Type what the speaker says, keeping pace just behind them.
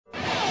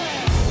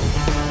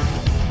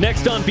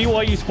Next on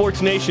BYU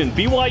Sports Nation,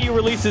 BYU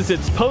releases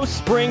its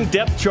post-spring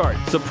depth chart.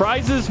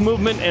 Surprises,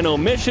 movement, and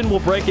omission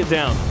will break it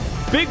down.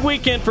 Big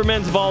weekend for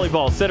men's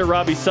volleyball. Setter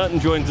Robbie Sutton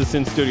joins us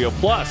in studio.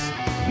 Plus,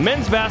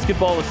 men's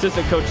basketball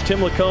assistant coach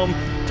Tim Lacombe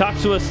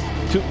talks to us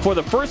for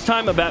the first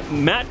time about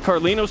Matt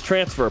Carlino's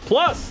transfer.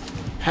 Plus,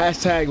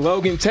 hashtag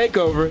Logan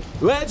Takeover.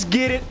 Let's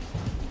get it.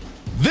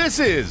 This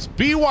is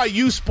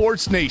BYU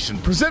Sports Nation,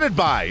 presented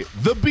by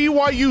The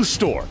BYU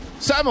Store.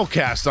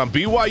 Simulcast on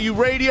BYU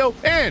Radio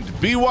and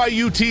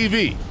BYU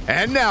TV.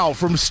 And now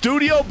from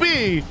Studio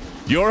B,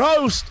 your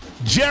host,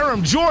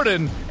 Jerem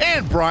Jordan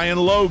and Brian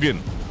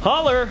Logan.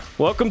 Holler,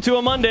 welcome to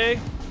a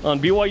Monday on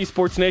BYU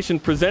Sports Nation,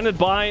 presented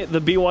by The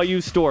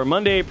BYU Store.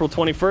 Monday, April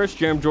 21st,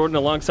 Jerem Jordan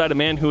alongside a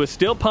man who is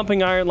still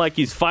pumping iron like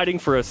he's fighting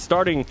for a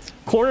starting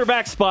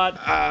cornerback spot,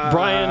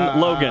 Brian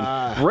Logan.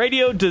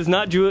 Radio does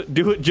not do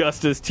it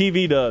justice.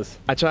 TV does.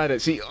 I try to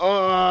see.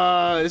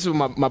 This is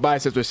what my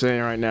biceps are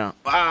saying right now.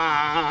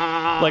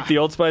 Like the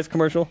Old Spice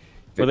commercial,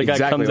 where the guy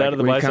comes out of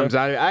the bicep. Comes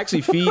out of it.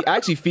 I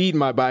actually feed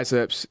my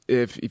biceps.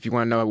 If you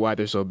want to know why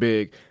they're so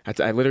big,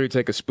 I literally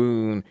take a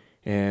spoon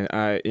and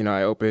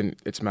I open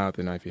its mouth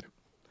and I feed him.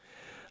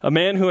 A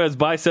man who has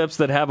biceps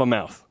that have a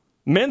mouth.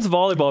 Men's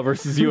volleyball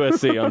versus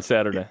USC on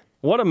Saturday.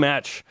 What a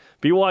match.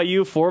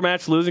 BYU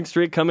 4-match losing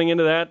streak coming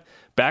into that.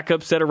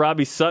 Backup setter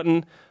Robbie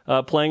Sutton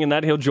playing in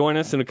that. He'll join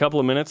us in a couple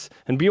of minutes.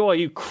 And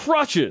BYU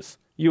crushes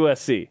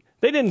USC.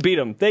 They didn't beat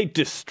them. They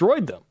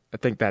destroyed them. I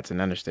think that's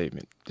an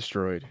understatement.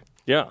 Destroyed.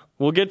 Yeah.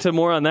 We'll get to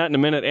more on that in a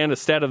minute and a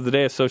stat of the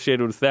day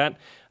associated with that.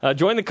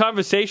 Join the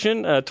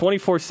conversation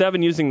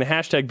 24/7 using the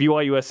hashtag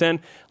BYUSN.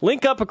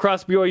 Link up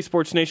across BYU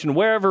Sports Nation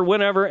wherever,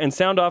 whenever, and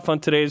sound off on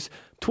today's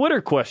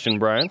Twitter question,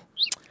 Brian.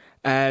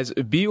 As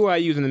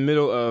BYU is in the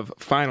middle of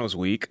finals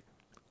week,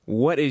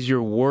 what is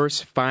your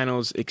worst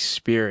finals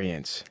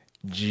experience,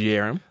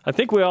 Jerem? I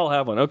think we all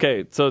have one.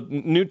 Okay, so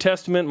New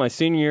Testament, my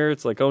senior year,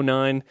 it's like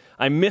 2009.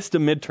 I missed a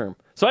midterm.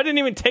 So I didn't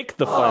even take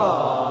the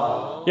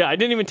final. Yeah, I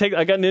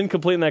got an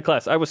incomplete in that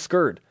class. I was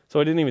scared, so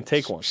I didn't even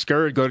take one.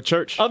 Scared, go to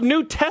church. Of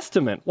New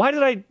Testament. Why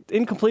did I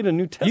incomplete a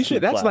New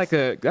Testament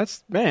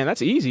class?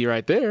 That's easy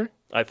right there.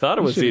 I thought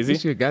it was easy. You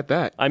should have got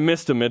that. I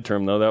missed a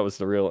midterm, though. It was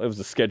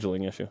a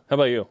scheduling issue. How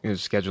about you? It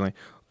was scheduling.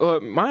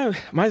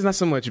 Mine's not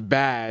so much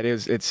bad.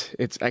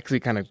 It's actually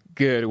kind of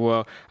good.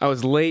 Well, I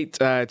was late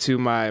to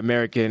my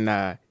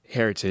American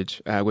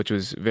heritage, which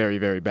was very,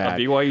 very bad.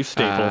 A BYU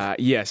staple.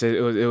 Yes,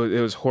 it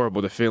was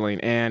horrible, the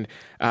feeling. And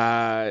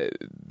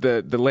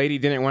the lady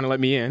didn't want to let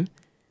me in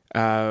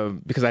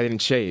because I didn't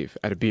shave.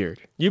 I had a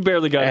beard. You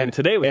barely got in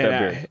today with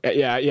that beard.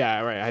 Yeah,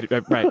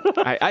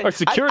 right. Our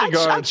security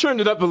guard. I trimmed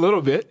it up a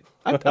little bit.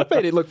 I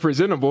made it look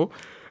presentable.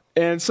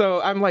 And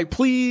so I'm like,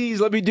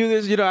 please let me do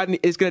this.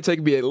 It's going to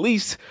take me at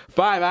least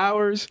 5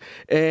 hours.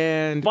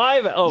 And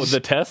 5? Oh, the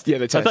test? Yeah,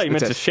 the test. I thought you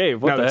meant to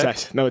shave. What the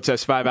heck? No, the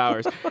test, 5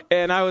 hours.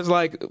 And I was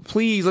like,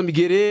 please let me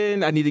get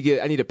in. I need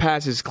to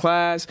pass this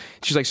class.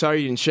 She's like,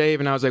 sorry you didn't shave.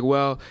 And I was like,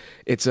 well,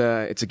 it's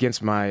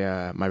against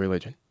my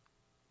religion.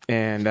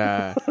 And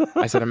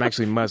I said, I'm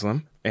actually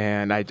Muslim.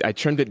 And I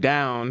trimmed it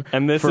down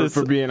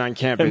for being on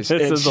campus. And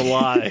this is a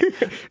lie.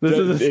 This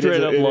is a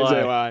straight-up lie. It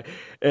is a lie.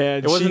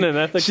 And it wasn't an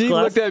ethics class? She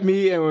looked at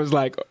me and was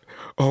like,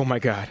 oh, my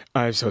God,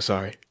 I'm so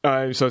sorry.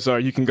 I'm so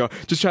sorry. You can go.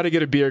 Just try to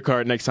get a beer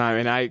card next time.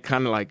 And I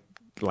kind of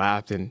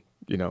laughed and,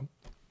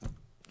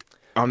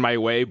 on my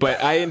way.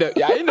 But I ended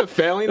up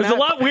failing that. There's a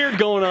lot weird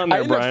going on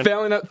there, Brian. I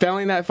ended up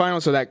failing that final,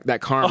 so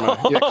that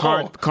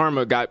karma.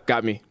 Karma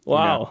got me.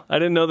 Wow. I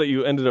didn't know that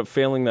you ended up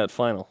failing that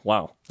final.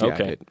 Wow.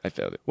 Okay. Yeah, I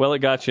failed it. Well, it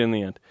got you in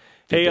the end.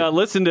 Hey,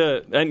 listen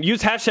to and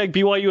use hashtag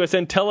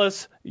BYUSN. Tell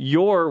us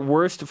your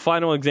worst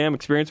final exam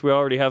experience. We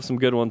already have some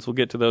good ones. We'll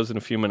get to those in a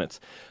few minutes.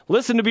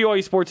 Listen to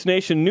BYU Sports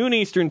Nation, noon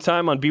Eastern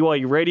time on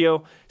BYU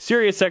Radio,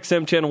 Sirius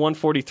XM channel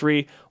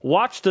 143.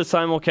 Watch the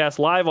simulcast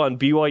live on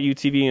BYU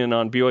TV and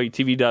on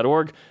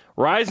BYUtv.org.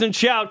 Rise and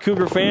shout,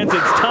 Cougar fans.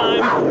 It's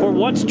time for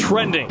What's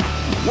Trending.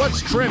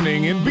 What's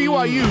trending in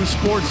BYU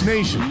Sports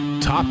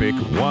Nation? Topic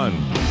 1.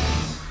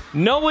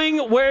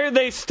 Knowing where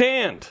they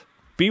stand.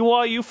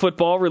 BYU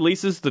football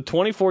releases the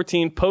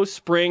 2014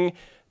 post-spring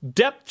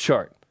depth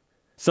chart.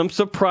 Some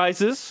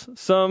surprises,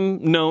 some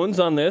knowns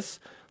on this.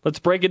 Let's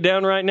break it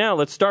down right now.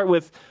 Let's start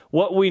with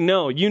what we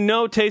know.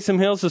 Taysom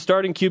Hill's the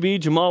starting QB,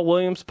 Jamal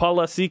Williams, Paul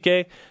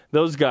Lasike,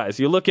 those guys.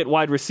 You look at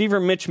wide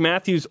receiver Mitch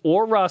Matthews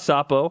or Ross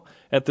Oppo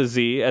at the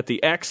Z, at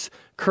the X,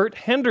 Kurt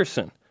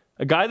Henderson,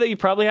 a guy that you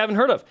probably haven't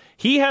heard of.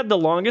 He had the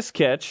longest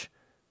catch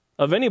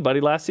of anybody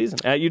last season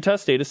at Utah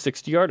State, a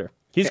 60-yarder.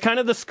 He's kind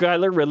of the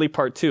Skylar Ridley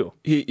part 2.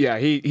 He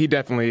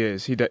definitely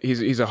is.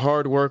 He's a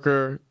hard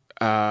worker.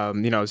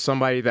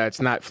 Somebody that's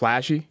not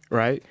flashy,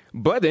 right?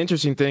 But the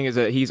interesting thing is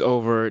that he's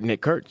over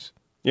Nick Kurtz.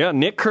 Yeah,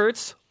 Nick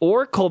Kurtz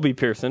or Colby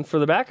Pearson for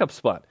the backup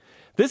spot.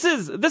 This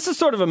is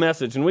sort of a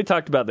message, and we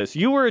talked about this.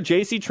 You were a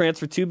JC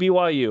transfer to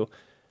BYU.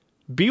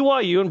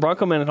 BYU and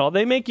Bronco Mendenhall,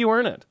 they make you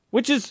earn it,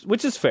 which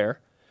is fair.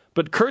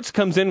 But Kurtz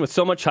comes in with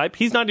so much hype.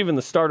 He's not even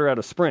the starter out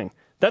of spring.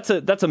 That's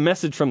a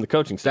message from the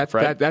coaching staff,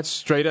 right? That's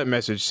straight up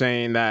message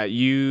saying that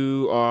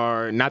you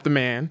are not the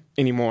man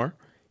anymore.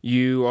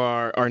 You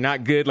are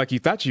not good like you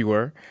thought you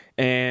were,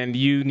 and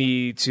you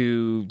need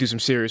to do some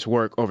serious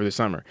work over the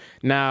summer.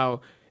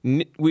 Now,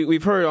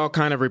 we've heard all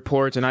kind of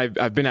reports, and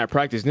I've been at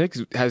practice. Nick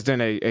has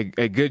done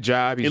a good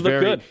job. He looked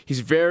good.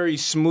 He's very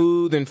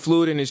smooth and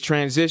fluid in his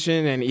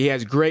transition, and he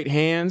has great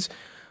hands.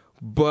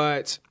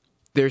 But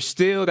there's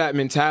still that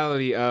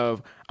mentality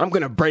of, I'm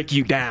going to break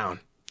you down.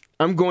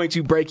 I'm going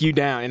to break you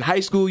down. In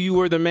high school, you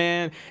were the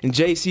man. In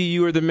JC,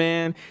 you were the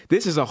man.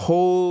 This is a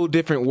whole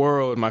different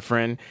world, my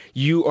friend.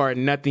 You are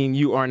nothing.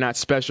 You are not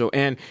special.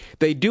 And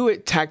they do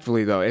it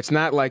tactfully, though. It's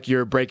not like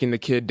you're breaking the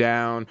kid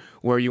down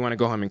where you want to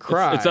go home and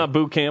cry. It's not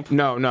boot camp.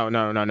 No.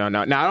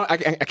 Now, I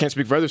can't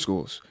speak for other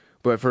schools.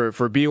 But for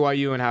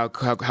BYU and how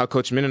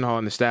Coach Mendenhall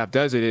and the staff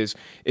does it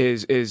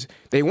is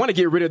they want to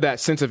get rid of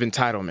that sense of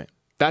entitlement.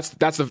 That's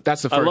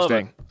the first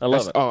thing. I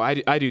love it. Oh,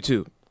 I do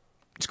too.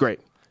 It's great.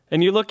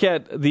 And you look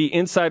at the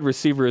inside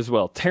receiver as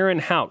well. Teron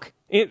Houck.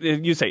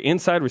 You say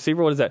inside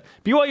receiver? What is that?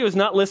 BYU has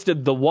not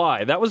listed the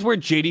Y. That was where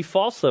J.D.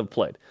 Falslev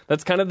played.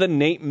 That's kind of the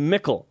Nate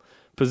Mickle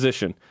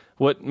position.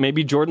 What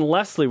maybe Jordan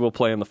Leslie will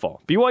play in the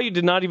fall. BYU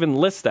did not even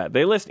list that.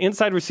 They list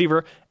inside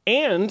receiver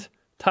and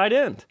tight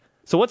end.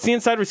 So what's the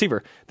inside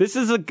receiver? This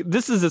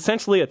is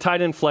essentially a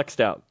tight end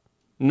flexed out.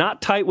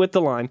 Not tight with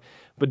the line.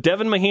 But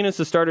Devin Mahina is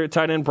the starter at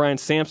tight end. Brian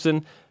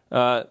Sampson,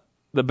 the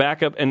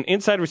backup. And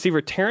inside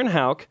receiver, Teron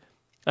Houck,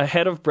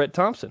 ahead of Brett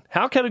Thompson.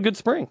 Houck had a good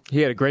spring.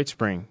 He had a great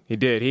spring. He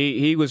did.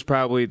 He was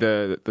probably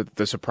the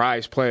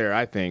surprise player,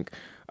 I think.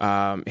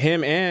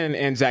 Him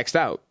and Zach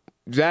Stout.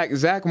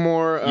 Zach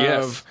more of,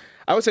 yes.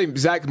 I would say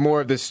Zach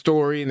more of the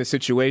story and the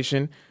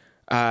situation.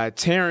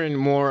 Teron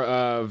more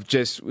of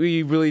just,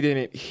 we really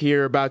didn't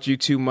hear about you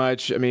too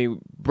much. I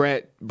mean,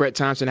 Brett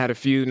Thompson had a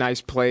few nice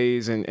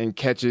plays and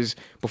catches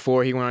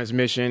before he went on his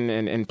mission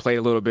and played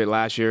a little bit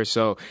last year.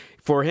 So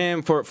for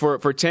him, for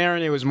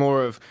Teron, it was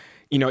more of,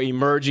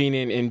 emerging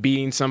and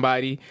beating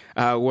somebody.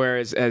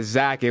 Whereas as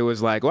Zach, it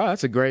was like, wow,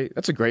 that's a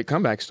great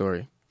comeback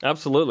story.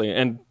 Absolutely.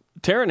 And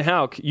Teron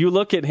Houck, you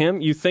look at him,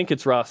 you think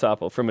it's Ross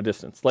Oppo from a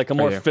distance, like a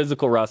more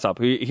physical Ross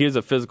Oppo. He is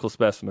a physical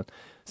specimen.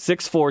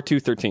 6'4",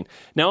 213.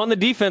 Now on the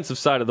defensive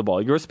side of the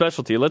ball, your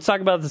specialty, let's talk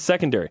about the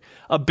secondary.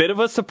 A bit of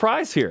a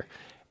surprise here.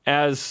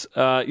 As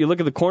you look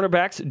at the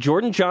cornerbacks,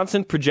 Jordan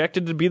Johnson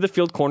projected to be the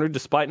field corner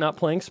despite not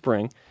playing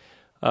spring.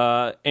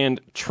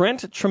 And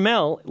Trent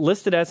Trammell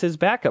listed as his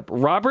backup.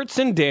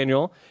 Robertson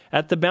Daniel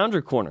at the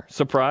boundary corner.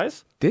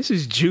 Surprise? This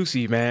is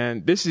juicy,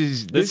 man. This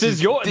is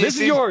your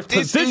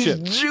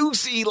position. This is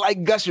juicy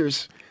like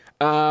Gushers.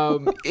 I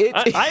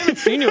haven't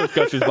seen you with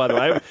Gushers, by the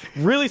way. I'm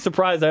really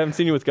surprised I haven't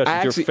seen you with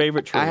Gushers. Your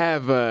favorite treat. I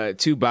have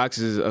 2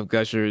 boxes of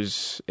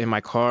Gushers in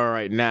my car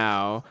right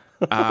now.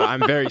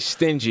 I'm very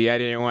stingy. I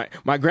didn't want.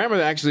 My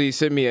grandmother actually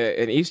sent me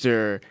an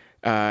Easter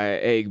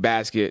egg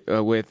basket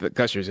with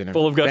Gushers in it.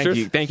 Full of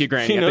Gushers? Thank you,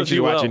 Granny. I think she's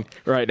watching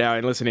right now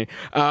and listening.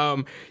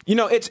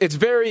 It's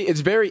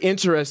very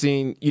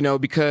interesting,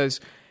 because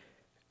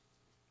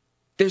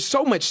there's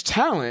so much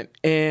talent,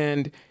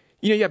 and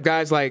you have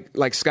guys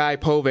like Sky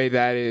Povey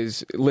that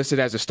is listed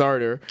as a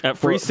starter at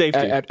free safety.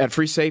 At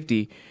free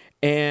safety,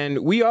 and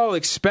we all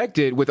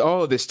expected with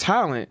all of this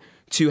talent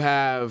to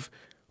have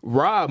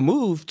Rob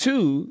move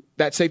to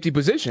that safety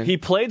position. He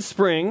played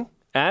spring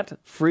at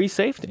free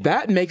safety.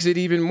 That makes it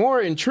even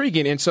more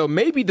intriguing. And so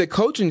maybe the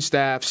coaching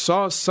staff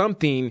saw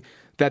something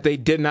that they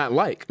did not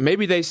like.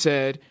 Maybe they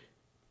said,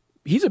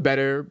 he's a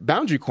better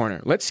boundary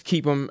corner. Let's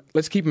keep him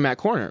at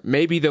corner.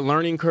 Maybe the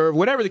learning curve,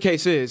 whatever the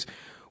case is,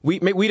 we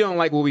don't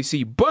like what we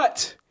see.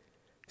 But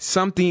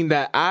something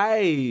that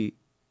I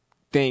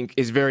think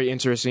is very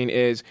interesting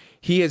is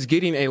he is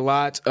getting a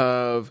lot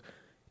of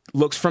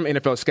looks from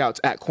NFL scouts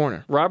at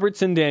corner.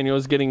 Robertson Daniel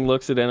is getting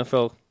looks at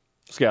NFL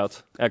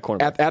scouts at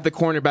cornerback. At the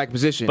cornerback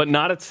position. But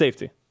not at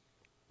safety.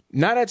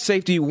 Not at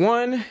safety.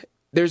 1,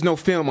 there's no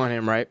film on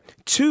him, right?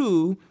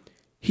 2,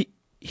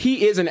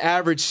 he is an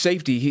average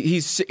safety.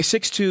 He's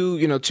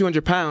 6'2",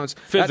 200 pounds.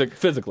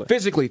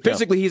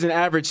 Physically, he's an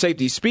average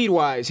safety.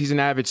 Speed-wise, he's an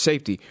average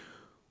safety.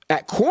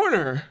 At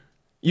corner,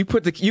 you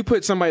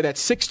put somebody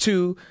that's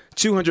 6'2",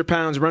 200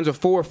 pounds, runs a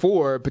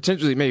 4.4,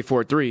 potentially maybe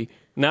 4.3.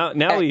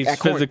 Now he's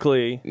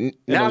physically an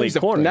elite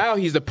corner. Now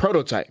he's the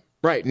prototype.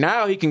 Right.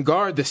 Now he can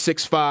guard the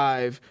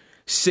 6'5",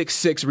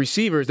 6'6"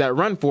 receivers that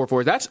run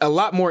 4.4. That's a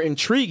lot more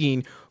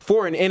intriguing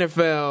for an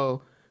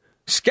NFL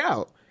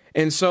scout.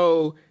 And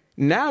so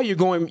now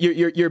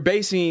you're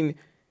basing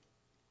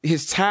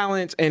his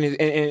talent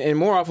and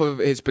more off of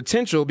his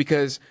potential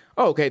because,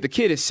 the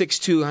kid is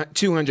 6'2",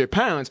 200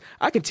 pounds.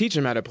 I can teach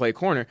him how to play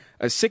corner.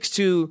 A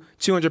 6'2",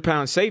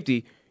 200-pound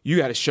safety, you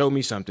got to show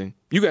me something.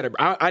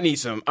 I need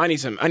some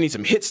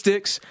hit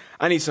sticks.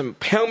 I need some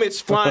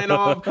helmets flying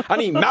off. I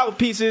need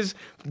mouthpieces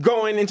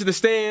going into the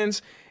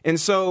stands. And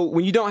so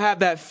when you don't have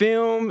that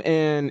film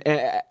and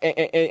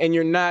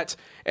you're not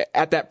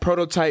at that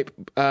prototype,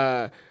 you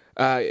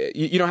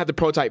don't have the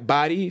prototype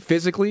body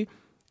physically,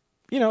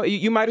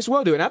 you might as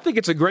well do it. And I think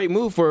it's a great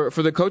move for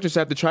the coaching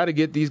staff to try to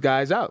get these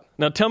guys out.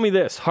 Now tell me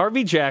this.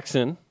 Harvey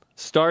Jackson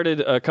started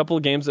a couple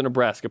of games in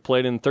Nebraska,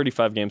 played in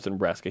 35 games in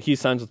Nebraska. He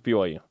signs with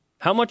BYU.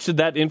 How much did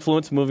that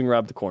influence moving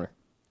Rob to corner?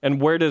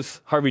 And where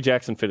does Harvey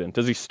Jackson fit in?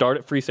 Does he start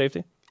at free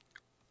safety?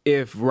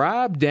 If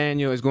Rob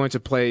Daniel is going to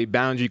play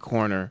boundary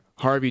corner,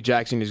 Harvey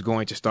Jackson is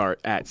going to start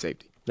at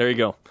safety. There you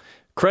go.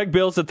 Craig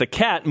Bills at the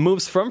Cat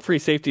moves from free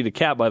safety to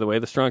Cat, by the way,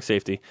 the strong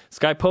safety.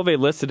 Sky Povey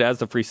listed as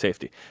the free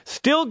safety.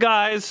 Still,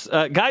 guys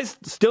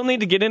still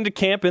need to get into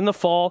camp in the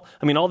fall.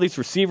 I mean, all these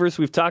receivers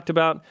we've talked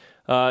about,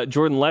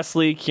 Jordan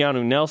Leslie,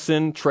 Keanu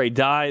Nelson, Trey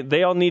Dye,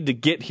 they all need to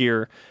get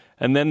here,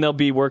 and then they'll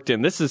be worked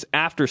in. This is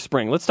after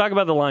spring. Let's talk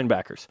about the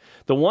linebackers.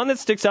 The one that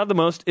sticks out the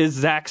most is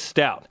Zach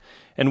Stout.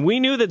 And we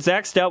knew that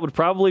Zach Stout would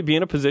probably be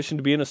in a position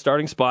to be in a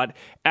starting spot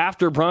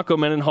after Bronco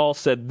Mendenhall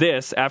said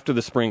this after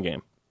the spring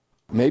game.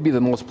 Maybe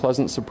the most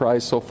pleasant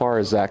surprise so far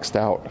is Zach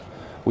Stout.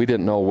 We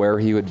didn't know where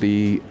he would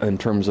be in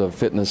terms of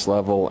fitness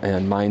level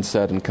and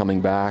mindset and coming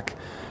back.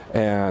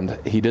 And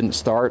he didn't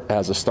start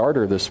as a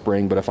starter this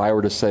spring, but if I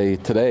were to say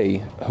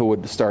today who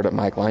would start at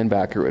Mike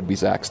linebacker, it would be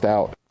Zach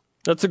Stout.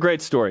 That's a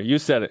great story. You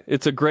said it.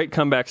 It's a great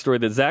comeback story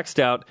that Zach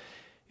Stout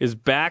is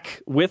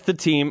back with the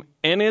team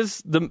and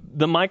is the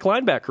Mike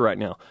linebacker right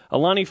now.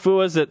 Alani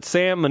Fua's at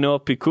Sam, Manoa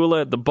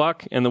Pikula at the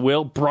Buck and the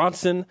Will,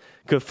 Bronson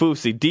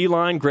Kafusi.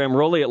 D-line, Graham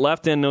Rowley at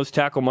left end, nose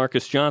tackle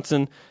Marquise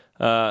Johnson,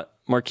 or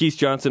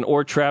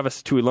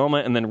Travis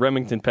Tuiloma, and then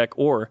Remington Peck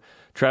or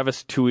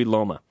Travis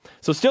Tuiloma.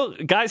 So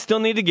guys still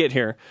need to get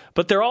here,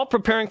 but they're all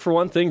preparing for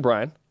one thing,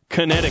 Brian.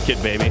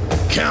 Connecticut, baby.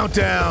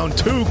 Countdown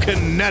to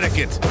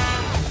Connecticut.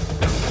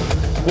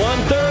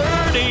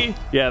 1:30.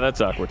 Yeah, that's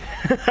awkward.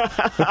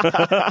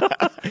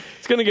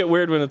 It's going to get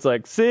weird when it's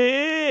like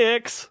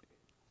 6.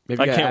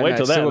 Maybe I can't wait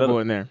till that. Syllable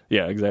in there.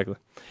 Yeah, exactly.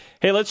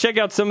 Hey, let's check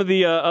out some of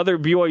the other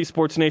BYU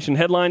Sports Nation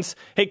headlines.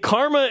 Hey,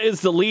 karma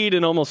is the lead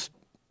in almost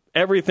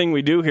everything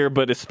we do here,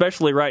 but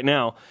especially right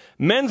now.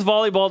 Men's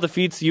volleyball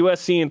defeats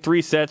USC in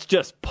 3 sets,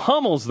 just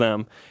pummels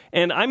them,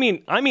 and I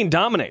mean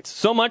dominates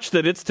so much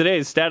that it's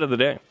today's stat of the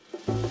day.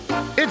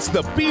 It's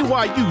the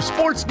BYU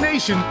Sports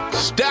Nation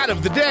stat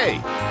of the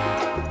day.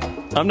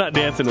 I'm not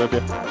dancing with you.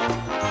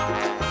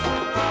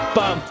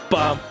 Bum,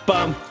 bum,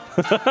 bum.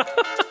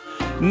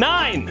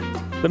 9.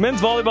 The men's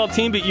volleyball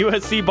team beat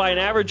USC by an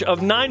average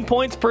of 9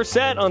 points per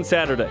set on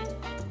Saturday.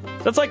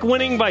 That's like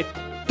winning by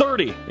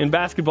 30 in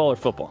basketball or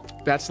football.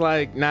 That's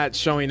like not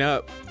showing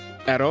up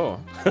at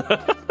all.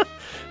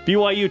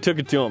 BYU took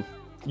it to him.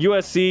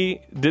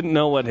 USC didn't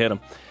know what hit him.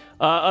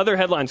 Other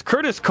headlines.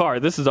 Curtis Carr,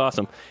 this is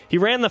awesome. He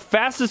ran the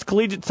fastest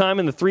collegiate time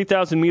in the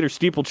 3,000-meter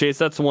steeplechase.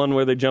 That's the one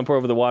where they jump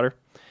over the water.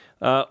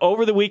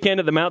 Over the weekend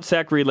at the Mount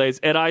Sac Relays,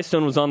 Ed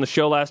Eyestone was on the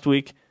show last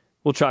week.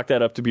 We'll chalk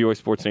that up to BYU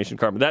Sports Nation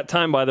karma. That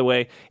time, by the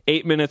way,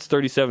 8 minutes,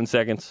 37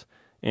 seconds,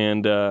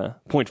 and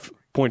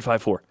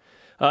 .54.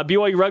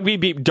 BYU Rugby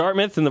beat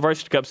Dartmouth in the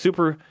Varsity Cup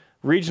Super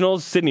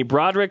Regionals. Sydney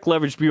Broderick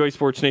leveraged BYU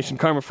Sports Nation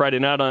karma Friday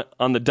night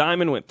on the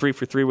diamond, went 3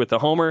 for 3 with a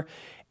homer.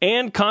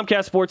 And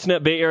Comcast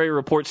Sportsnet Bay Area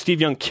reports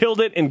Steve Young killed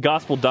it in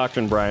Gospel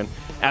Doctrine, Brian,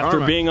 after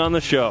being on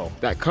the show.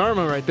 That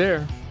karma right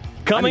there.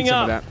 Coming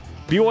up,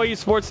 BYU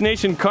Sports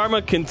Nation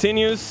karma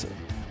continues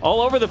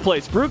all over the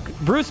place.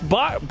 Bruce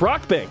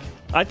Brockbank.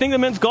 I think the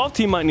men's golf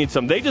team might need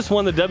some. They just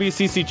won the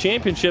WCC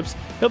championships.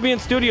 He'll be in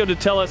studio to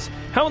tell us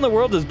how in the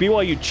world does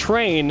BYU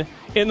train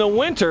in the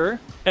winter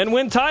and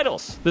win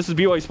titles. This is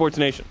BYU Sports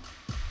Nation.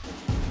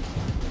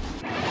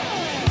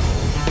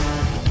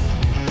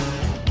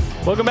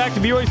 Welcome back to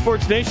BYU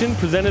Sports Nation,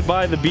 presented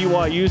by the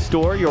BYU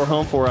Store, your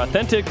home for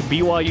authentic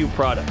BYU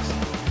products.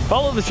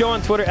 Follow the show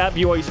on Twitter at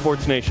BYU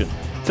Sports Nation.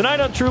 Tonight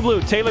on True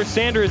Blue, Taylor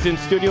Sander is in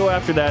studio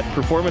after that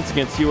performance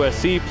against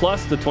USC,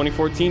 plus the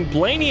 2014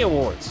 Blaney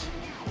Awards.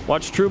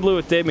 Watch True Blue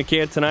with Dave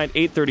McCann tonight,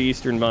 8:30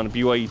 Eastern on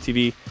BYU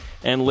TV,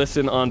 and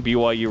listen on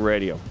BYU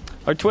Radio.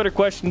 Our Twitter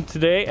question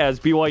today, as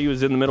BYU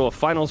is in the middle of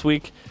finals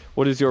week,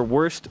 what is your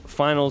worst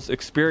finals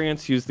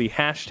experience? Use the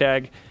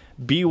hashtag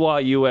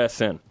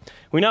BYUSN.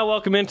 We now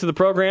welcome into the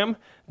program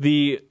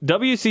the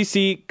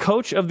WCC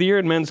Coach of the Year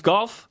in men's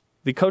golf,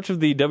 the coach of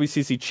the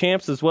WCC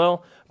champs as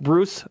well,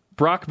 Bruce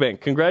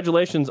Brockbank.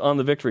 Congratulations on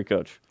the victory,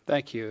 Coach.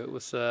 Thank you. It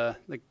was the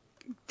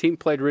team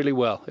played really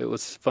well. It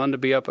was fun to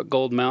be up at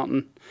Gold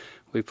Mountain.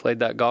 We played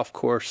that golf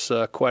course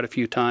quite a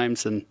few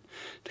times, and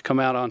to come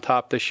out on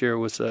top this year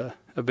was a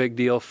big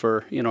deal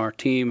for our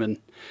team, and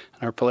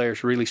our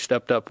players really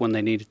stepped up when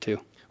they needed to.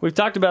 We've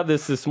talked about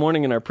this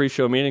morning in our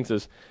pre-show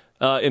meetings.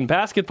 In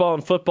basketball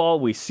and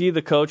football, we see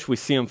the coach, we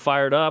see him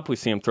fired up, we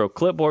see him throw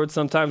clipboards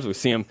sometimes, we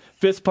see him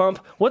fist pump.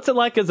 What's it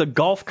like as a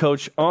golf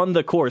coach on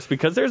the course?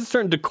 Because there's a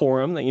certain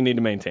decorum that you need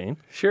to maintain.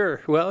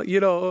 Sure. Well,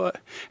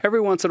 every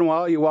once in a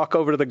while you walk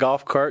over to the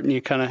golf cart and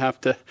you kind of have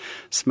to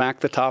smack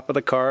the top of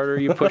the cart, or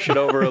you push it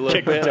over a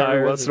little bit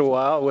every once in a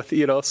while with,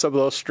 some of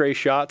those stray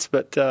shots.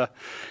 But,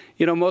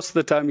 most of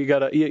the time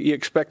you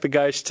expect the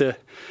guys to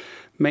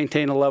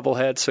maintain a level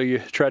head, so you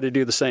try to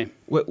do the same.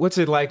 What's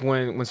it like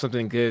when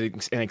something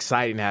good and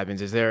exciting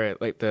happens? Is there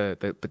like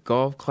the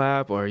golf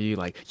clap, or are you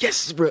like,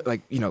 yes,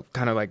 like,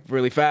 kind of like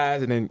really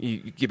fast, and then you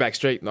get back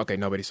straight? Okay,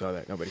 nobody saw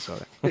that.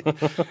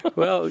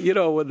 Well,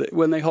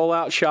 when they hole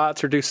out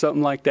shots or do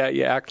something like that,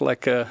 you act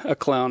like a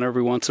clown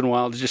every once in a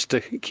while just to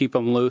keep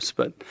them loose,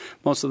 but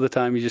most of the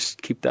time you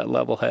just keep that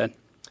level head.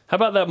 How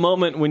about that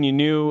moment when you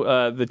knew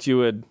that you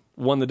had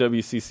won the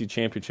WCC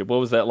championship? What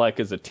was that like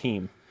as a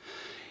team?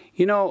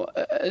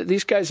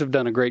 These guys have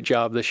done a great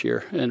job this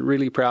year, and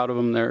really proud of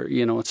them.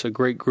 It's a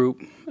great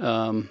group,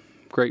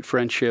 great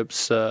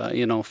friendships,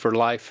 for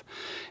life.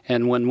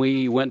 And when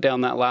we went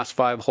down that last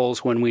 5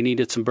 holes when we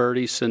needed some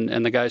birdies,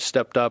 and the guys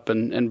stepped up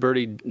and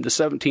birdied the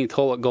 17th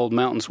hole at Gold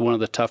Mountains, one of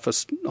the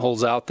toughest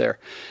holes out there,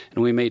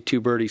 and we made 2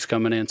 birdies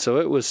coming in. So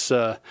it was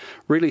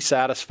really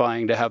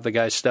satisfying to have the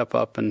guys step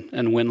up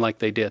and win like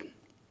they did.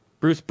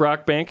 Bruce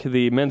Brockbank,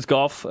 the men's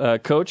golf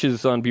coach,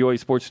 is on BYU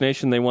Sports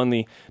Nation. They won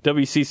the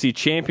WCC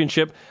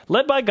championship,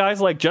 led by guys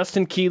like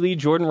Justin Keeley,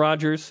 Jordan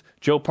Rogers,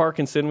 Joe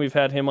Parkinson. We've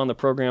had him on the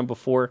program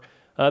before.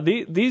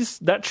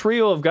 That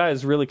trio of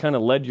guys really kind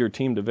of led your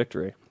team to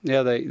victory.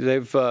 Yeah,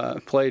 they've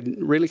played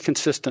really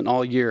consistent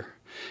all year.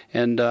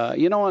 And,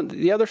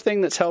 the other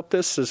thing that's helped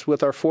us is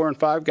with our 4 and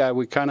 5 guy,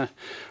 we kind of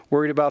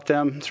worried about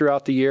them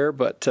throughout the year,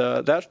 but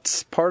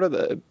that's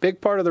big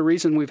part of the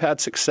reason we've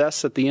had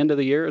success at the end of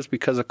the year is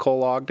because of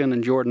Cole Ogden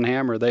and Jordan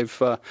Hammer.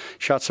 They've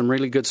shot some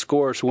really good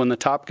scores when the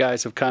top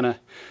guys have kind of,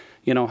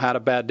 had a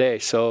bad day.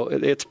 So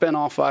it's been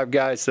all 5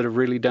 guys that have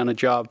really done a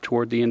job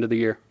toward the end of the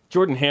year.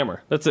 Jordan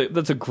Hammer. That's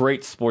a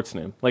great sports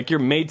name. Like, you're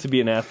made to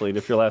be an athlete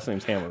if your last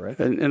name's Hammer, right?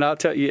 And I'll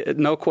tell you,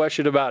 no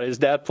question about it. His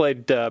dad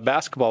played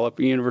basketball up at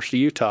the University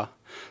of Utah.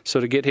 So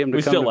to get him to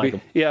we come still to like be,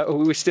 him. Yeah,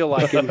 we still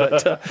like him,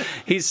 but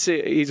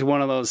he's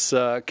one of those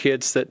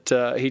kids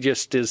that he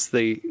just is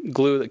the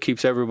glue that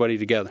keeps everybody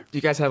together. Do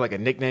you guys have like a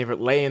nickname for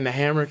laying the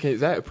hammer? Is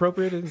that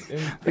appropriate in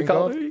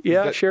golf?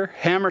 Yeah, sure.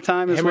 Hammer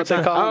time is what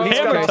they call it.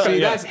 Hammer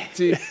time.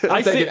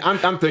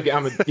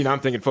 I'm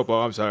thinking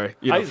football. I'm sorry.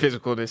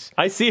 Physicalness.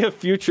 I see a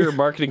future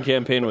marketing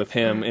campaign with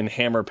him in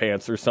hammer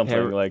pants or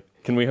something. Like,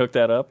 can we hook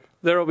that up?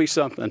 There will be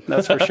something,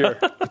 that's for sure.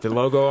 With the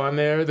logo on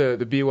there,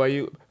 the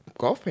BYU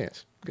golf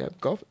pants.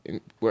 Golf.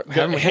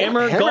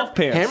 Hammer golf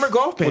pants. Hammer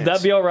golf pants. Would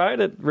that be all right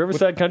at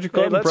Riverside Country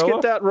Club? Hey, let's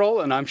get that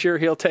rolling. I'm sure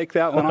he'll take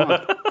that one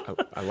on.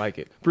 I like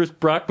it. Bruce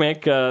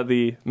Brockbank,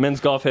 the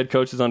men's golf head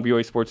coach, is on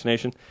BYU Sports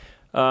Nation.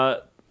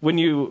 When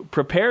you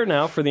prepare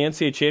now for the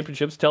NCAA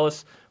championships, tell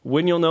us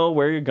when you'll know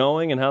where you're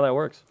going and how that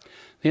works.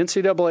 The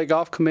NCAA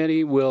Golf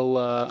Committee will,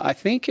 I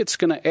think it's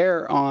going to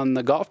air on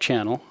the Golf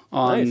Channel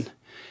on... Nice.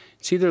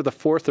 It's either the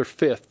 4th or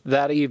 5th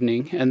that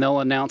evening, and they'll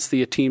announce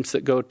the teams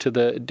that go to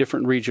the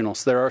different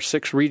regionals. There are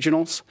 6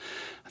 regionals,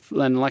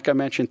 and like I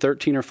mentioned,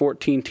 13 or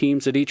 14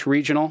 teams at each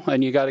regional,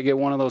 and you got to get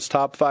one of those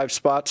top 5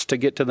 spots to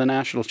get to the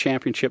national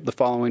championship the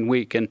following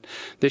week. And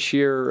this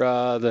year,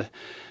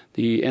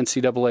 the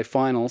NCAA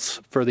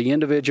finals for the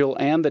individual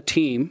and the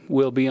team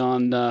will be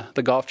on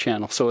the Golf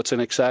Channel. So it's an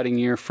exciting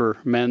year for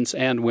men's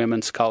and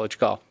women's college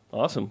golf.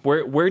 Awesome.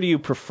 Where do you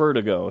prefer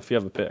to go if you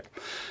have a pick?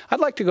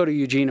 I'd like to go to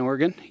Eugene,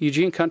 Oregon.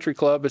 Eugene Country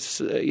Club is,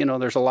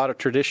 there's a lot of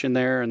tradition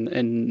there,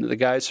 and the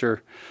guys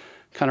are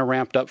kind of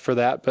ramped up for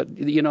that. But,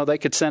 they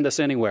could send us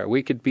anywhere.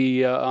 We could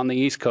be on the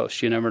East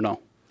Coast. You never know.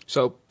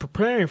 So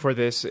preparing for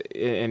this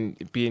and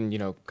being,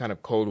 kind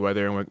of cold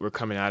weather and we're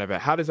coming out of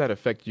it, how does that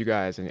affect you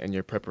guys and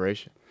your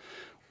preparation?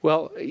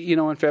 Well,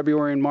 in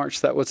February and March,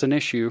 that was an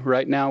issue.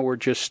 Right now, we're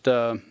just,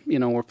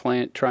 we're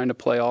trying to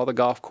play all the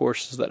golf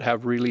courses that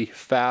have really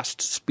fast,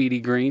 speedy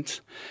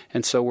greens.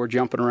 And so we're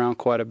jumping around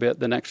quite a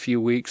bit the next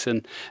few weeks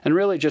and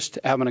really just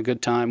having a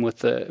good time with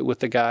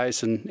the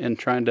guys and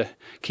trying to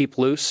keep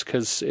loose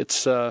because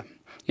it's,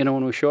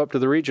 when we show up to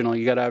the regional,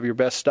 you got to have your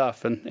best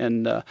stuff.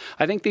 And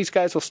I think these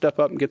guys will step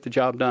up and get the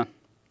job done.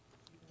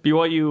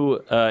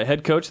 BYU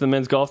head coach of the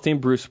men's golf team,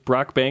 Bruce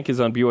Brockbank, is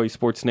on BYU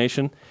Sports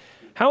Nation.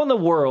 How in the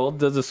world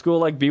does a school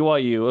like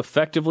BYU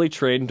effectively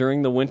train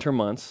during the winter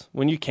months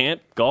when you can't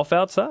golf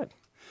outside?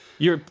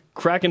 You're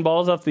cracking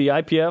balls off the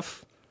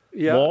IPF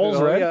walls,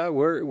 right? Yeah,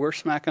 we're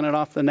smacking it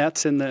off the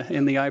nets in the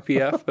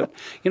IPF. But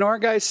our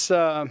guys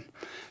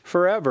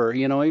forever,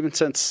 even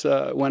since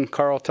when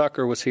Carl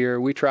Tucker was here,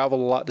 we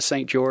traveled a lot to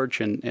St. George,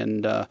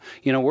 and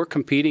we're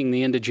competing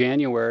the end of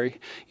January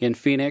in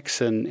Phoenix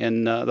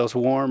and those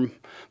warm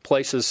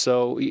places.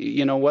 So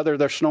whether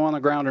there's snow on the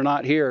ground or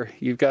not here,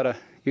 you got to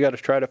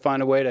try to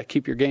find a way to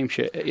keep your game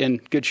in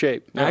good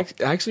shape. I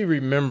actually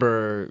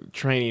remember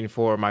training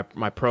for my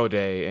pro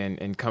day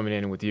and coming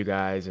in with you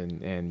guys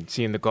and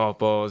seeing the golf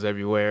balls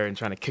everywhere and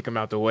trying to kick them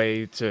out the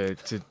way to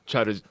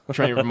try to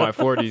train for my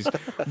 40s.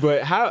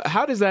 But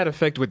how does that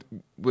affect with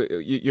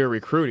your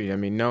recruiting? I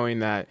mean, knowing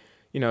that,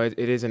 it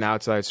is an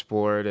outside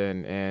sport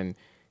and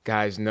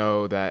guys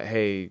know that,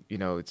 hey,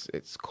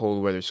 it's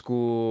cold weather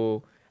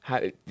school. How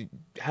do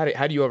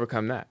you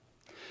overcome that?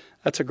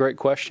 That's a great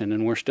question,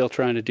 and we're still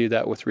trying to do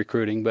that with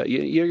recruiting. But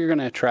you're going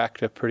to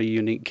attract a pretty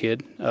unique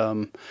kid.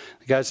 The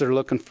guys that are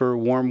looking for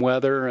warm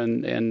weather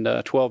and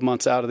 12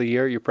 months out of the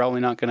year, you're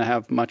probably not going to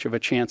have much of a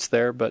chance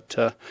there. But,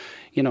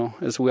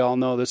 as we all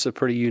know, this is a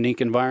pretty unique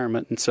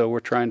environment, and so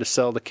we're trying to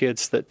sell the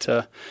kids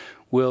that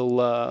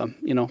will,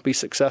 be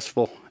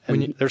successul.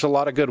 And there's a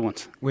lot of good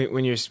ones.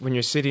 When you're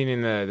sitting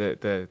in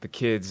the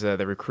kids,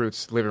 the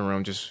recruits' living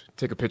room, just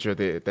take a picture of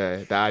the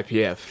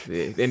IPF,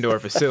 the indoor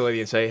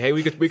facility, and say, "Hey,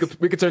 we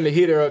could turn the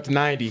heater up to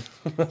 90,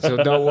 so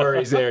no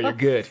worries there. You're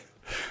good."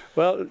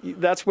 Well,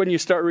 that's when you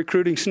start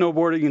recruiting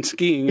snowboarding and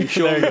skiing and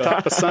showing the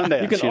top of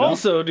Sundance. You can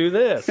also do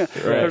this. Right.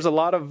 There's a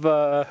lot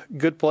of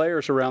good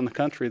players around the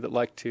country that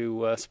like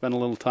to spend a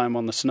little time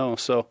on the snow,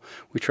 so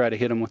we try to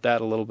hit them with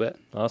that a little bit.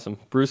 Awesome.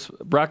 Bruce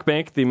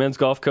Brockbank, the men's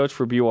golf coach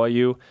for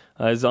BYU,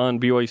 is on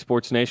BYU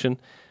Sports Nation.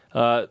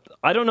 I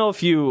don't know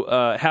if you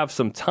have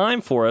some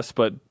time for us,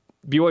 but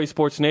BYU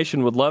Sports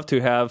Nation would love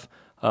to have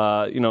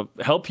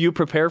help you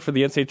prepare for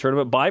the NCAA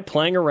tournament by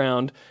playing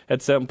around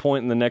at some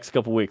point in the next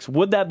couple weeks.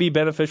 Would that be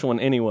beneficial in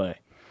any way?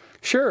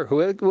 Sure,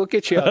 we'll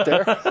get you out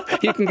there.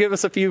 You can give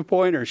us a few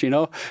pointers,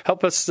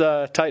 help us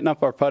tighten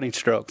up our putting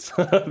strokes.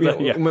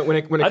 Yeah. When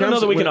it comes, I don't know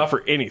that we can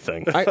offer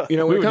anything. When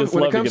it comes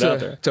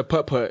to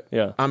putt,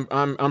 yeah.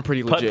 I'm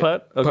pretty legit.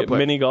 Putt? Okay, putt.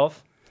 Mini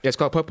golf? Yeah, it's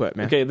called putt,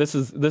 man. Okay, this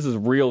is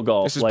real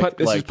golf. This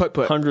is putt.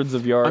 Hundreds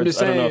of yards. I'm just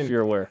saying, I don't know if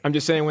you're aware. I'm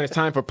just saying when it's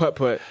time for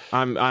putt,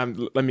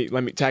 let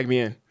me tag me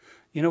in.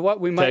 You know what?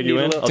 We might need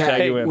a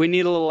little. We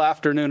need a little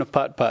afternoon of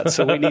putt,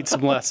 so we need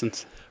some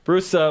lessons.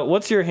 Bruce,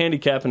 what's your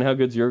handicap and how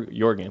good's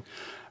your game?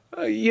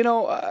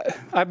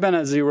 I've been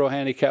at zero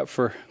handicap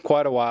for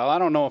quite a while. I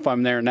don't know if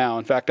I'm there now.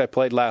 In fact, I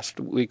played last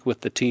week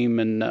with the team,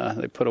 and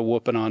they put a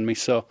whooping on me.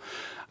 So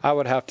I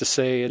would have to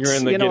say it's... You're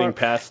in the getting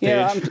past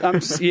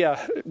stage?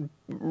 Yeah, I'm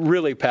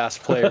really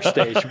past player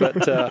stage.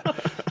 But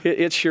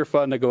it's sure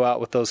fun to go out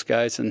with those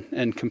guys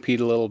and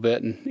compete a little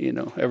bit.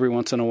 And, every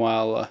once in a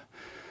while,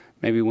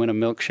 maybe win a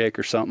milkshake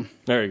or something.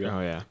 There you go.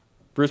 Oh, yeah.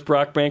 Bruce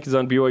Brockbank is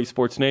on BYU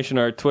Sports Nation.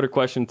 Our Twitter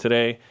question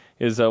today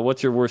is,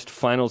 what's your worst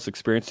finals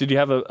experience? Did you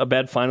have a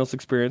bad finals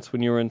experience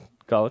when you were in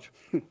college?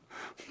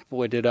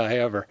 Boy, did I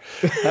ever.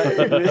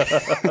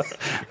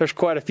 There's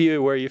quite a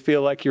few where you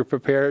feel like you're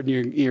prepared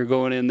and you're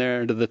going in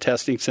there to the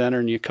testing center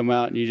and you come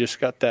out and you just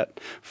got that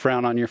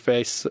frown on your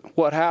face.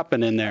 What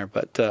happened in there?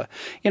 But,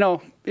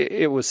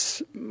 it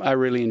was, I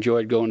really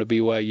enjoyed going to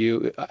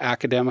BYU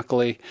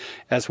academically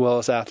as well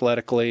as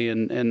athletically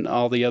and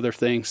all the other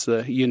things,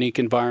 the unique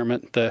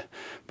environment.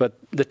 But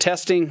the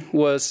testing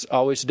was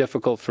always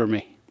difficult for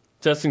me.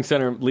 Testing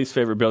center, least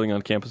favorite building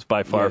on campus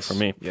by far for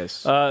me.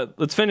 Yes.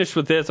 Let's finish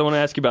with this. I want to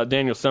ask you about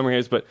Daniel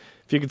Summerhays, but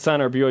if you could sign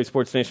our BYU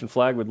Sports Nation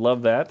flag, we'd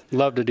love that.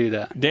 Love to do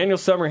that. Daniel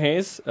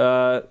Summerhays,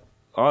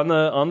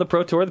 on the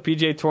Pro Tour, the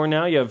PGA Tour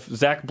now. You have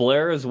Zach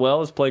Blair as well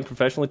as playing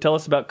professionally. Tell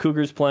us about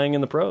Cougars playing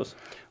in the pros.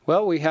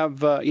 Well, we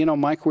have,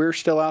 Mike Weir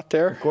still out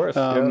there. Of course,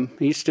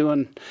 He's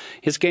doing,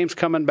 his game's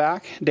coming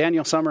back.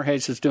 Daniel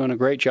Summerhays is doing a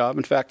great job.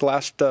 In fact,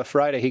 last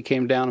Friday he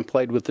came down and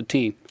played with the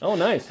team. Oh,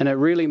 nice. And it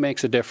really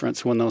makes a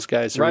difference when those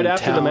guys are right in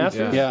after town. The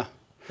Masters? Yeah.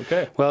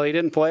 Okay. Well, he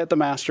didn't play at the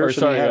Masters.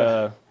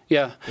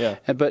 Yeah.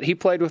 But he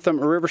played with them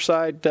at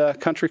Riverside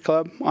Country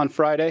Club on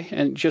Friday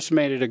and just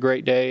made it a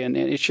great day. And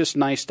it's just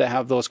nice to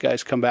have those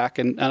guys come back.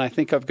 And I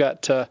think I've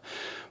got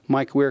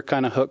Mike Weir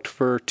kind of hooked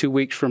for 2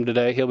 weeks from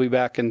today. He'll be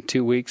back in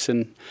 2 weeks.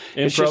 And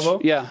in Provo?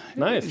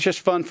 Nice. It's just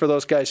fun for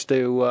those guys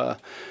to,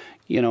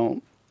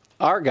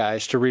 our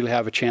guys to really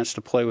have a chance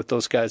to play with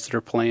those guys that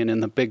are playing in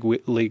the big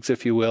leagues,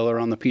 if you will, or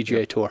on the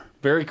PGA Tour.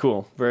 Very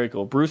cool. Very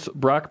cool. Bruce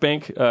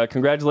Brockbank,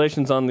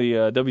 congratulations on the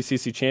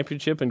WCC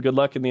Championship and good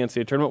luck in the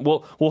NCAA tournament.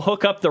 We'll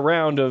hook up the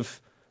round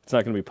of, it's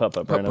not going to be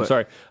putt-putt, Brian, I'm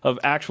sorry, of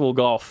actual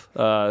golf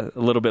a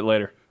little bit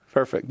later.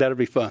 Perfect. That'll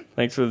be fun.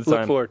 Thanks for the time.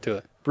 Look forward to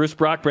it. Bruce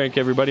Brockbank,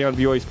 everybody on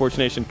BYU Sports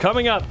Nation.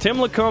 Coming up,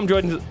 Tim Lacombe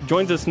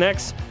joins us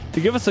next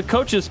to give us a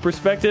coach's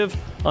perspective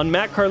on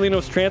Matt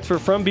Carlino's transfer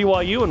from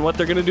BYU and what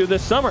they're going to do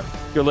this summer.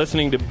 You're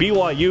listening to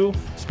BYU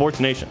Sports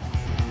Nation.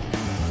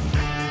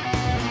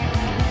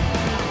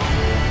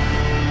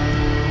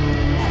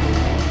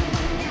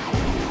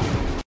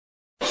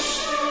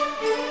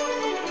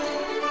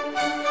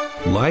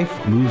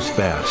 Life moves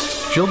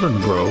fast.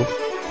 Children grow,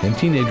 and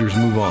teenagers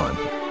move on.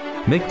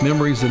 Make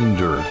memories that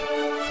endure.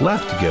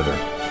 Laugh together.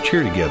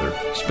 Cheer together,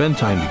 spend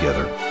time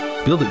together,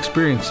 build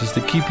experiences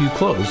that keep you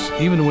close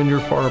even when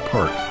you're far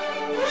apart.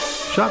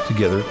 Shop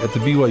together at the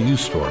BYU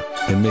store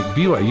and make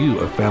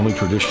BYU a family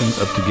tradition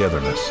of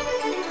togetherness.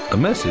 A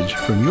message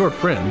from your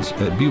friends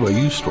at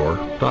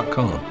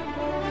BYUstore.com.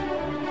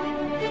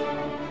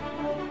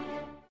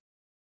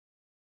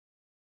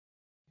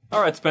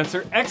 All right,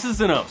 Spencer,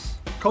 X's and O's.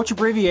 Coach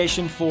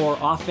abbreviation for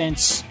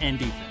offense and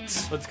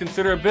defense. Let's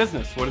consider a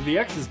business. What are the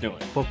X's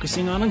doing?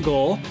 Focusing on a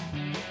goal,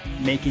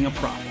 making a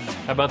profit.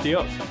 How about the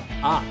O's?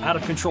 Out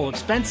of control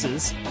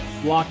expenses,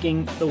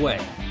 walking the way.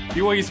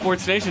 BYU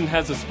Sports Nation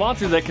has a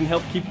sponsor that can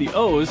help keep the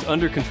O's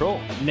under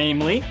control.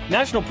 Namely,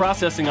 National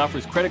Processing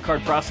offers credit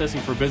card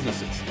processing for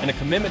businesses and a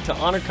commitment to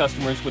honor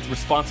customers with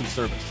responsive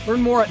service.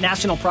 Learn more at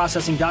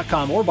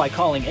nationalprocessing.com or by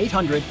calling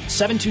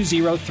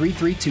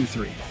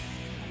 800-720-3323.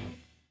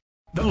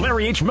 The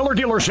Larry H. Miller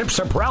dealerships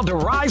are proud to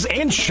rise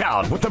and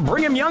shout with the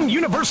Brigham Young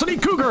University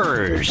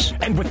Cougars.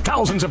 And with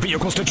thousands of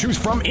vehicles to choose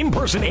from in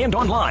person and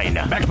online,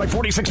 backed by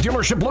 46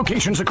 dealership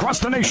locations across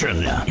the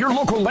nation, your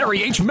local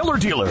Larry H. Miller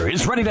dealer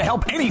is ready to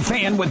help any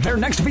fan with their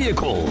next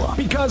vehicle.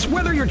 Because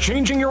whether you're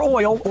changing your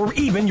oil or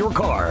even your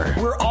car,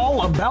 we're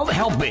all about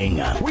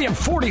helping. We have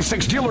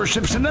 46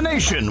 dealerships in the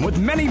nation with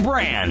many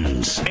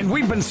brands. And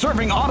we've been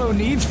serving auto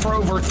needs for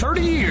over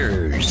 30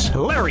 years.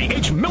 Larry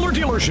H. Miller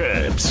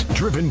dealerships,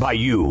 driven by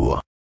you.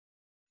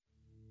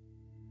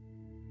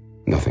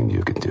 Nothing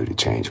you can do to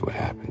change what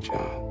happened,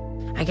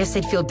 John. I guess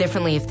they'd feel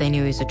differently if they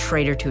knew he was a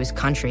traitor to his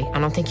country. I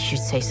don't think you should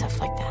say stuff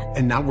like that.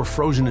 And now we're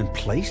frozen in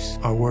place?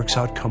 Our work's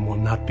outcome will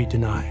not be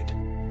denied.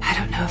 I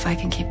don't know if I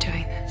can keep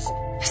doing this.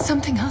 Is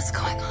something else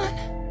going on?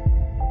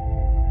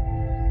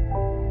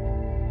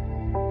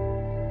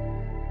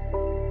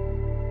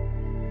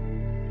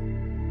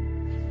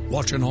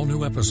 Watch an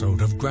all-new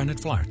episode of Granite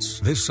Flats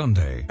this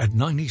Sunday at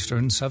 9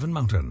 Eastern, 7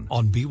 Mountain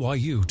on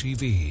BYU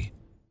TV.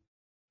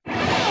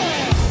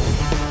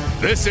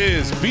 This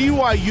is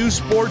BYU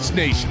Sports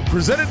Nation,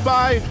 presented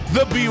by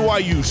The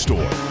BYU Store.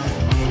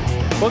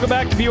 Welcome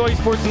back to BYU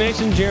Sports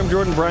Nation. Jeremy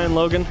Jordan, Brian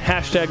Logan.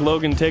 Hashtag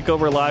Logan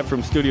Takeover live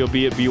from Studio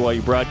B at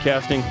BYU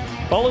Broadcasting.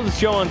 Follow the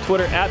show on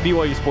Twitter at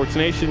BYU Sports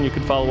Nation. You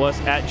can follow us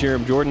at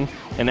Jeremy Jordan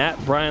and at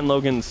Brian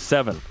Logan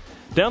 7.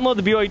 Download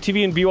the BYU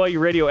TV and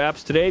BYU Radio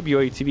apps today.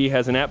 BYU TV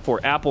has an app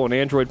for Apple and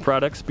Android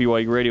products.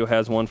 BYU Radio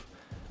has one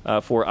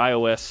for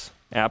iOS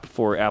app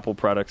for Apple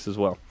products as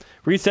well.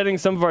 Resetting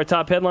some of our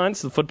top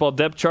headlines. The football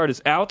depth chart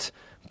is out.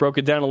 Broke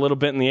it down a little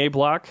bit in the A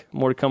block.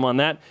 More to come on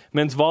that.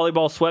 Men's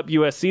volleyball swept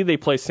USC. They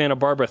play Santa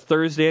Barbara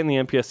Thursday in the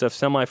MPSF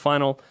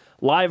semifinal.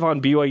 Live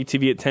on BYU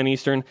TV at 10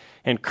 Eastern.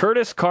 And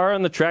Curtis Carr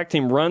on the track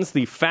team runs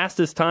the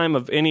fastest time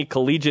of any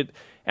collegiate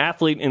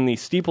athlete in the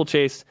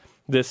steeplechase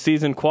this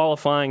season,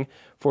 qualifying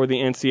for the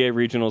NCAA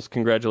regionals.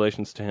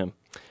 Congratulations to him.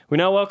 We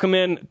now welcome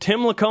in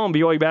Tim Lacombe,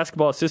 BYU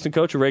basketball assistant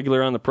coach, a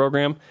regular on the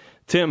program.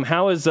 Tim,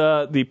 how is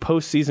the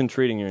postseason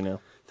treating you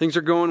now? Things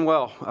are going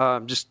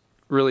well. Just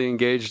really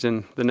engaged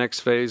in the next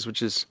phase,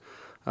 which is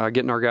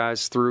getting our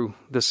guys through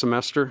this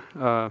semester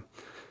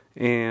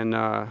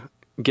and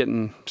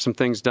getting some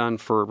things done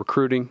for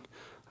recruiting,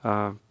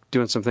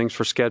 doing some things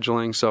for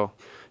scheduling. So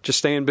just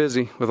staying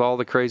busy with all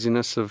the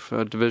craziness of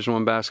Division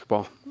I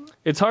basketball.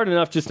 It's hard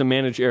enough just to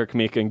manage Eric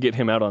Mika and get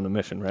him out on the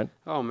mission, right?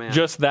 Oh, man.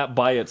 Just that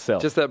by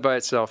itself. Just that by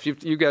itself.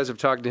 You guys have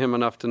talked to him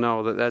enough to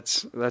know that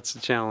that's the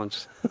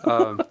challenge.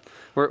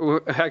 We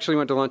actually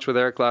went to lunch with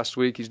Eric last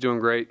week. He's doing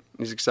great.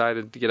 He's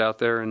excited to get out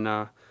there,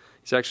 and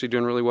he's actually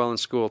doing really well in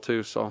school,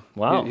 too. So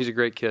wow. He's a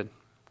great kid.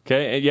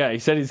 Okay, yeah, he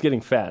said he's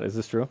getting fat. Is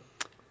this true?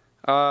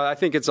 I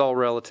think it's all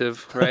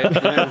relative, right?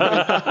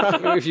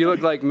 If you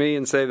look like me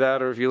and say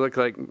that, or if you look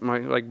like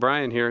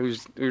Brian here,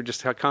 who's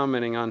just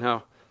commenting on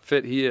how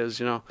fit he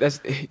is, That's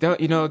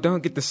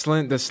don't get the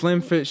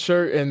slim fit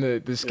shirt and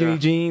the skinny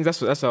jeans.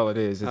 That's all it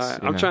is.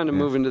 I'm trying to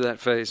move into that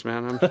phase,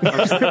 man.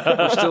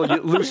 I'm still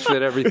loose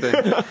fit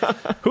everything.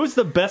 Who's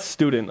the best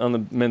student on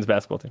the men's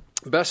basketball team?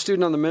 Best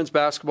student on the men's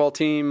basketball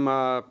team,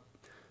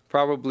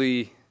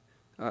 probably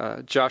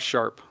Josh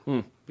Sharp.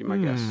 Be my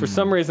guess. For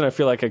some reason, I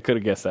feel like I could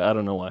have guessed that. I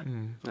don't know why.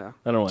 Yeah,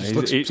 I don't know why.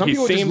 Some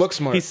people just look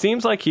smart. He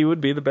seems like he would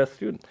be the best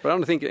student. But I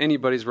don't think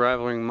anybody's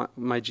rivaling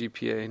my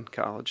GPA in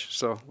college,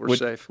 so we're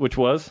safe. Which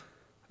was?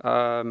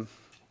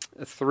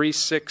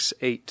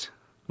 3.68.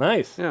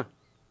 Nice. Yeah.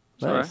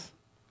 Nice. All right.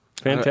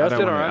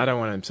 Fantastic. I don't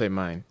want to say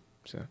mine.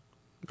 So.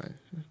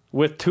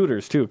 With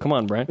tutors, too. Come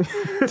on, Brian.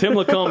 Tim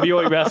Lacombe,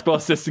 BYU basketball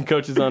assistant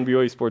coaches on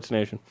BYU Sports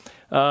Nation.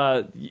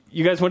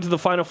 You guys went to the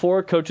Final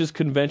Four Coaches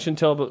Convention.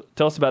 Tell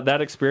us about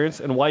that experience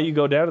and why you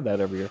go down to that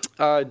every year.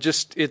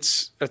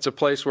 It's a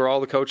place where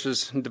all the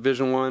coaches in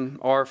Division I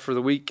are for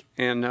the week,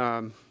 and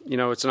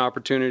it's an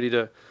opportunity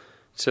to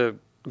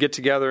get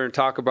together and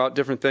talk about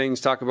different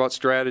things, talk about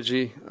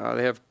strategy.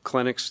 They have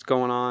clinics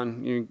going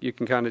on. You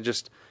can kind of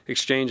just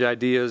exchange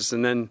ideas,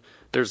 and then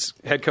there's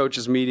head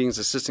coaches meetings,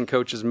 assistant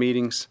coaches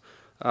meetings.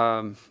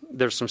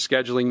 There's some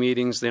scheduling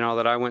meetings,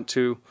 that I went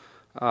to.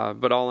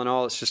 But all in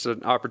all, it's just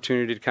an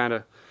opportunity to kind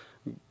of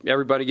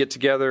everybody get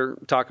together,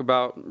 talk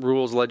about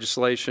rules,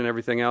 legislation,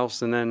 everything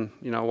else, and then,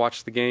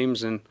 watch the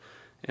games. And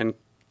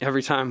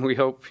every time we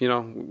hope,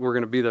 we're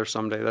going to be there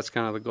someday. That's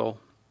kind of the goal.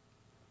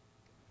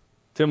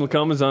 Tim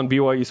Lacombe is on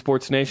BYU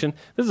Sports Nation.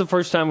 This is the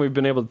first time we've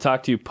been able to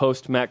talk to you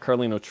post Matt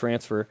Carlino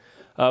transfer.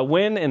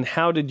 When and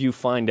how did you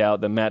find out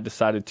that Matt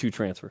decided to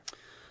transfer?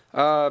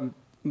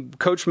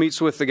 Coach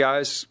meets with the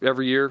guys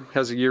every year,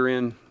 has a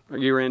year-end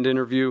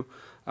interview.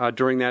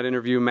 During that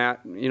interview,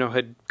 Matt,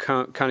 had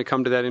kind of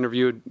come to that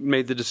interview, had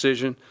made the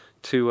decision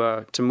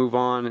to move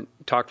on and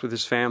talked with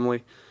his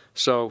family.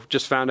 So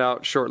just found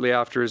out shortly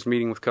after his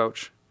meeting with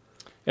Coach.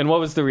 And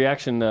what was the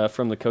reaction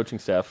from the coaching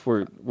staff?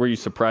 Were you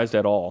surprised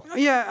at all?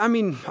 Yeah, I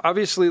mean,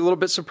 obviously a little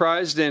bit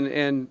surprised,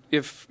 and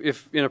if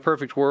in a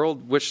perfect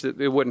world, wish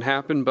that it wouldn't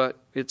happen, but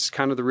it's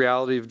kind of the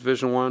reality of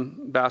Division I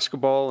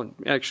basketball and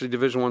actually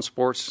Division I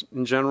sports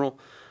in general.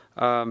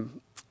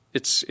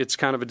 It's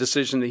kind of a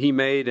decision that he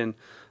made, and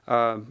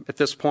at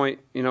this point,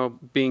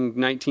 being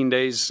 19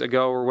 days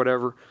ago or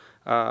whatever,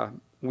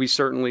 we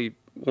certainly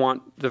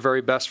want the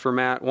very best for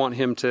Matt, want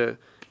him to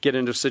get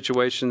into a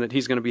situation that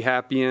he's going to be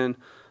happy in,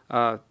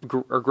 are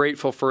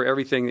grateful for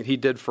everything that he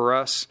did for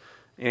us,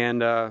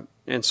 and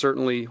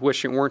certainly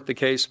wish it weren't the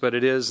case, but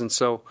it is. And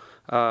so,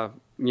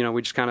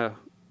 we just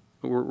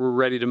we're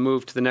ready to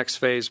move to the next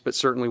phase, but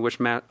certainly wish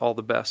Matt all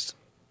the best.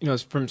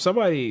 From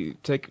somebody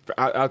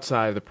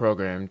outside of the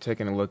program,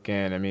 taking a look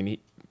in, I mean,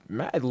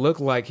 Matt looked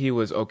like he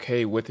was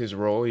okay with his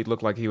role. He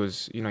looked like he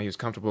was, he was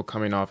comfortable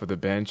coming off of the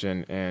bench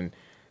and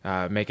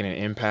making an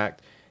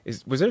impact.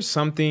 Was there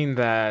something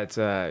that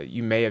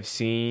you may have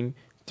seen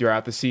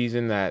throughout the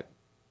season that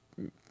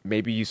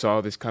maybe you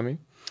saw this coming?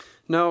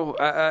 No,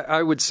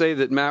 I would say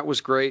that Matt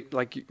was great.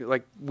 Like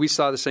we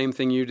saw the same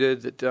thing you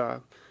did,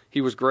 that he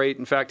was great.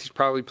 In fact, he's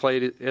probably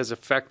played as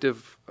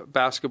effective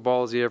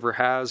basketball as he ever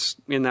has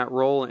in that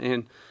role,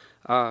 and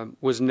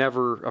was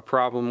never a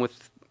problem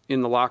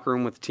in the locker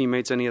room with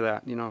teammates, any of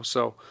that.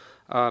 So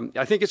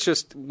I think it's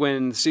just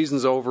when the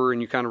season's over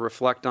and you kind of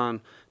reflect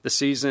on the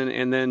season,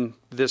 and then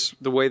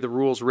the way the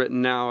rule's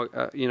written now,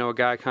 a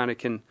guy kind of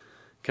can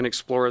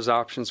explore his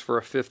options for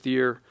a fifth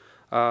year.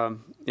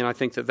 I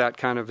think that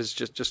kind of is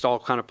just all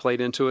kind of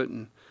played into it,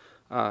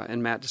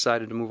 and Matt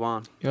decided to move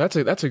on.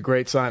 That's a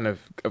great sign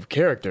of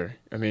character.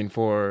 I mean,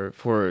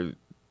 for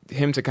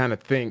him to kind of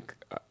think,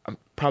 I'm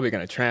probably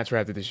going to transfer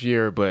after this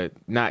year, but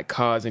not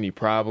cause any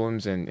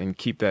problems and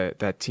keep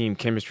that team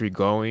chemistry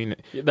going.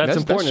 That's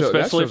important,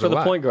 especially for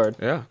the point guard.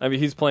 Yeah. I mean,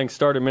 he's playing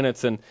starter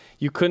minutes, and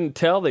you couldn't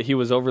tell that he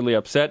was overly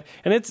upset.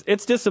 And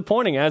it's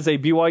disappointing as a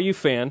BYU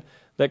fan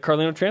that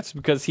Carlino transfers,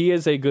 because he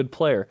is a good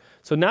player.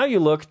 So now you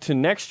look to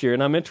next year,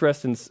 and I'm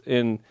interested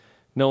in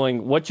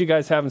knowing what you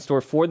guys have in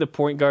store for the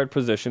point guard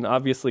position.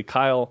 Obviously,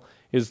 Kyle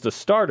is the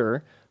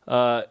starter,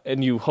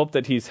 and you hope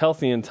that he's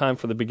healthy in time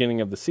for the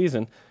beginning of the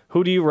season.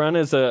 Who do you run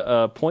as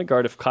a point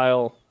guard if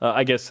Kyle,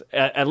 I guess,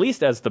 at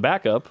least as the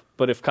backup,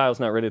 but if Kyle's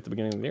not ready at the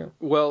beginning of the year?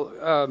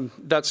 Well,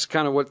 that's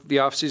kind of what the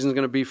offseason is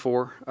going to be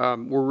for.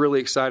 We're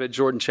really excited.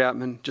 Jordan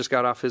Chapman just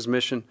got off his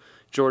mission.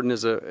 Jordan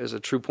is a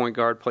true point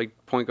guard, played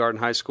point guard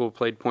in high school,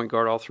 played point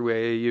guard all through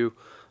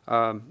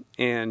AAU,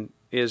 and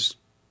is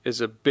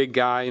a big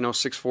guy,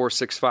 6'4",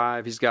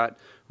 6'5". He's got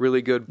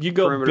really good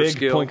perimeter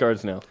skill. You go big point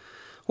guards now.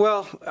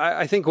 Well,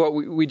 I think what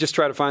we just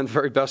try to find the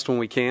very best when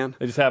we can.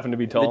 They just happen to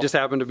be tall. They just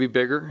happen to be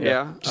bigger,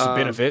 yeah. Just a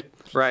benefit.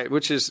 Right,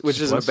 which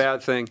isn't a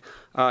bad thing.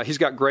 He's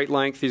got great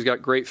length. He's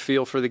got great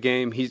feel for the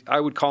game. I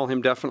would call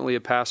him definitely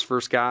a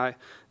pass-first guy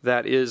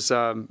that is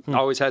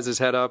always has his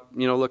head up,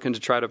 looking to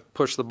try to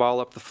push the ball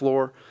up the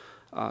floor.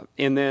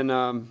 And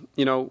then,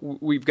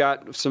 we've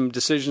got some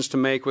decisions to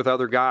make with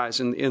other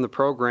guys in the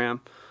program.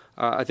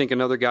 I think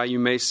another guy you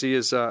may see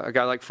is a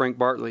guy like Frank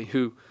Bartley,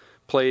 who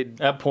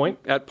played at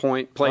point,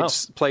 played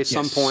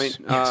some point.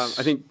 Yes.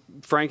 I think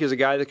Frank is a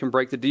guy that can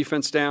break the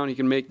defense down. He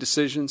can make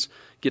decisions,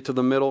 get to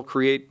the middle,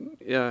 create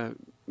an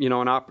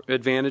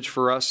advantage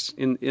for us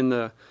in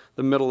the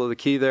middle of the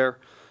key there.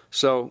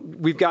 So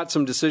we've got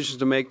some decisions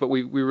to make, but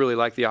we really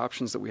like the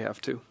options that we have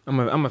too.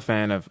 I'm a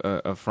fan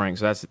of Frank,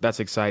 so that's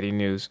exciting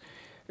news.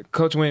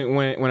 Coach,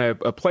 when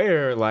a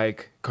player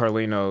like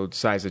Carlino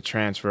decides to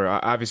transfer,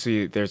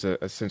 obviously there's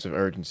a sense of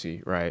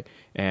urgency, right?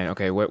 And,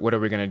 okay, what are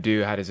we going to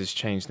do? How does this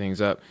change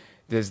things up?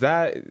 Does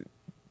that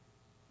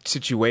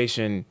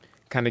situation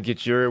kind of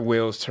get your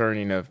wheels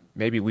turning of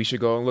maybe we should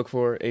go and look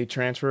for a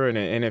transfer?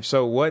 And if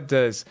so, what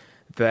does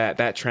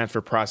that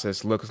transfer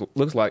process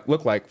look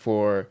like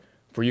for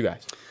you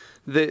guys?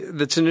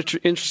 That's an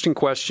interesting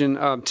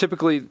question.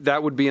 Typically,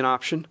 that would be an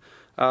option.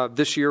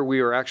 This year, we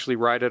are actually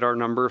right at our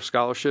number of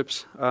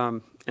scholarships,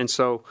 and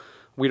so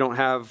we don't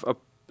have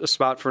a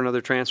spot for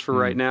another transfer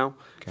right now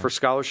for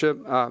scholarship.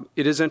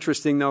 It is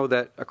interesting, though,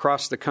 that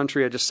across the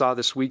country, I just saw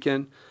this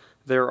weekend,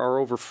 there are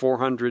over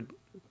 400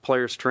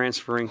 players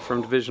transferring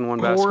from Division I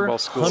basketball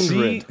schools.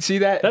 See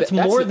that? That's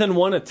more than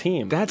one a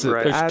team. That's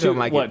right. I don't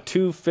like it.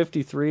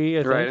 253,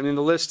 I think? Right. I mean,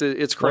 the list,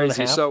 it's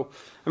crazy. So,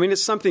 I mean,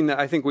 it's something that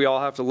I think we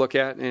all have to look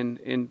at,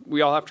 and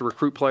we all have to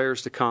recruit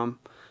players to come.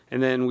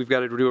 And then we've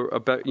got to do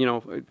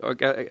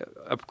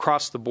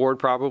across the board,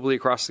 probably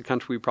across the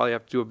country, we probably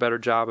have to do a better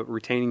job of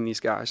retaining these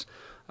guys.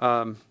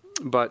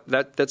 But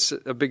that's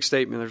a big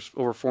statement. There's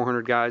over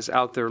 400 guys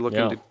out there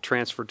looking to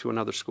transfer to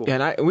another school.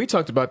 And we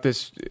talked about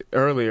this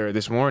earlier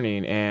this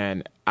morning,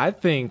 and I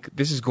think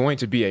this is going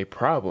to be a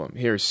problem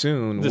here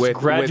soon. This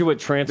graduate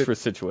transfer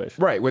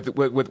situation, right?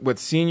 With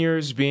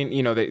seniors being,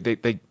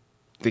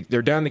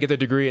 they're done to get their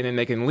degree and then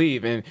they can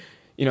leave, and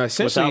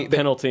essentially without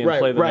penalty and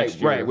play the next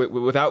year. Right,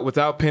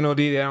 without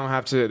penalty, they don't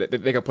have to.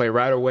 They can play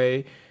right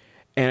away,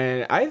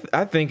 and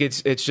I think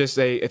it's just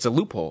it's a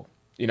loophole.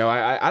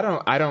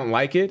 I don't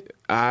like it.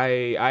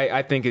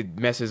 I think it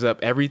messes up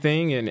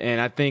everything, and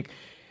I think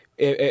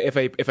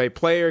if a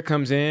player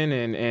comes in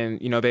and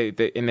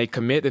they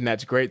commit, then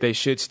that's great. They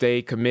should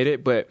stay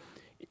committed, but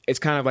it's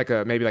kind of like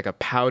maybe a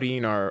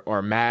pouting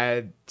or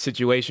mad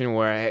situation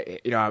where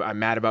I'm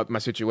mad about my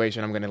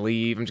situation. I'm going to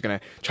leave. I'm just going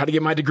to try to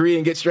get my degree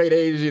and get straight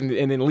A's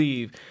and then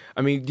leave.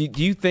 I mean,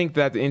 do you think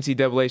that the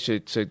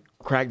NCAA should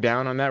crack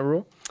down on that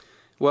rule?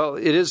 Well,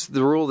 it is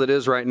the rule that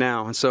is right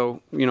now, and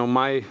so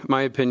my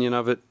opinion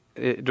of it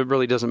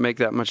really doesn't make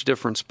that much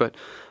difference. But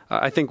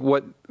I think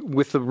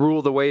with the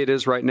rule the way it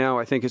is right now,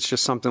 I think it's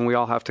just something we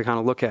all have to kind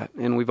of look at,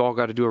 and we've all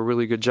got to do a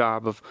really good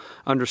job of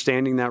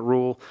understanding that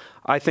rule.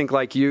 I think,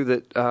 like you,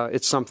 that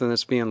it's something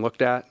that's being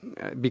looked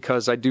at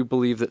because I do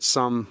believe that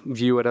some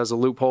view it as a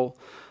loophole,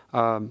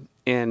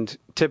 and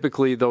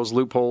typically those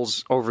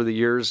loopholes over the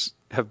years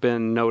have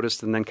been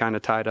noticed and then kind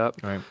of tied up.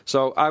 Right.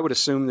 So I would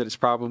assume that it's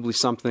probably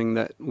something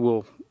that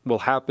will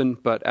happen,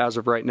 but as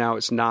of right now,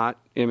 it's not.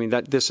 I mean,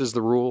 this is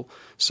the rule,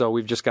 so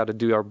we've just got to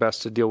do our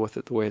best to deal with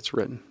it the way it's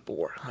written.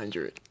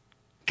 400.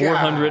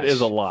 400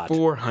 is a lot.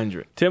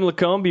 400. Tim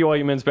Lacombe,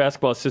 BYU men's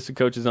basketball assistant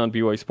coach, is on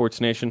BYU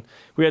Sports Nation.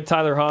 We had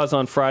Tyler Haws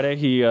on Friday.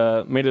 He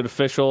made it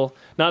official.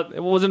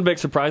 It wasn't a big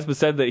surprise, but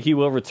said that he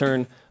will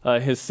return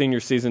his senior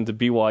season to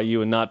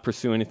BYU and not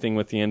pursue anything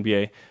with the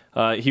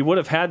NBA. He would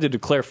have had to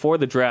declare for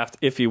the draft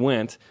if he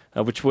went,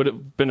 which would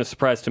have been a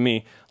surprise to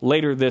me,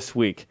 later this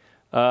week.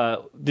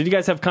 Did you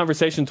guys have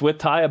conversations with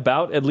Ty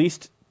about at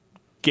least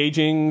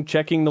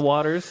checking the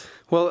waters?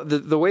 Well,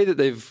 the way that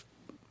they've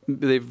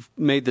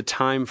made the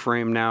time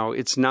frame now,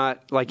 it's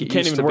not like it used to be.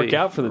 You can't even work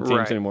out for the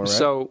teams anymore, right?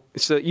 So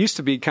it used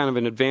to be kind of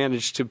an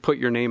advantage to put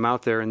your name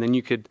out there, and then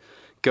you could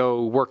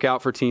go work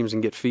out for teams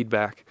and get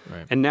feedback.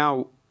 Right. And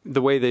now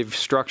the way they've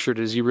structured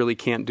it is you really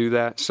can't do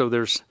that. So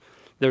there's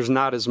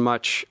not as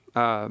much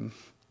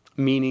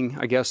meaning,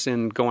 I guess,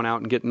 in going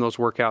out and getting those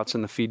workouts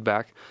and the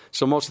feedback.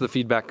 So most of the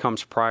feedback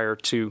comes prior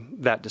to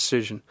that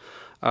decision.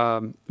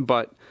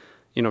 But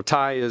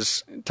Ty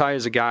is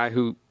a guy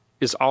who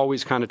is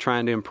always kind of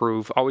trying to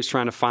improve, always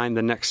trying to find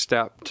the next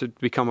step to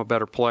become a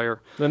better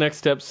player. The next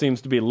step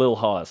seems to be Lil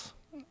Haws.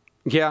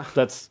 Yeah.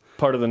 That's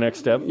part of the next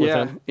step with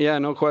him? Yeah,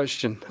 no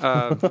question.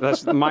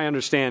 That's my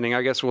understanding.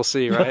 I guess we'll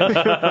see,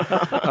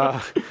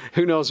 right?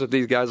 Who knows what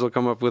these guys will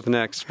come up with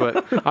next,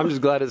 but I'm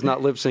just glad it's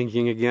not lip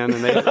syncing again,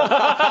 and they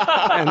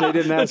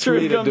didn't ask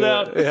me to do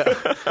it. Yeah.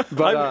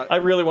 But I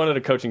really wanted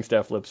a coaching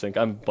staff lip sync.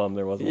 I'm bummed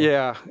there wasn't one.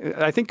 Yeah,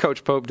 I think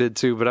Coach Pope did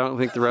too, but I don't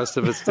think the rest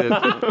of us did.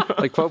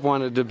 Like Pope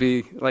wanted to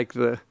be like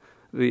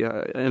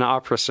an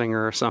opera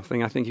singer or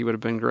something. I think he would have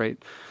been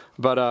great.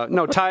 But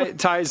no,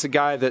 Ty is a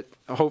guy that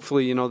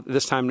hopefully,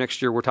 this time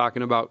next year we're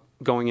talking about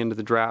going into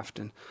the draft,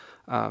 and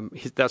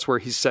that's where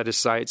he's set his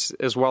sights,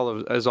 as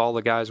well as all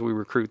the guys we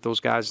recruit. Those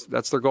guys,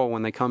 that's their goal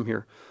when they come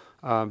here.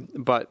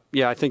 But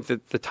yeah, I think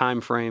that the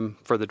time frame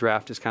for the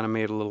draft has kind of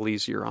made it a little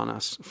easier on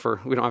us.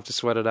 We don't have to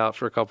sweat it out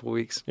for a couple of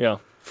weeks. Yeah.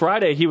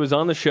 Friday he was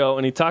on the show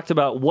and he talked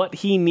about what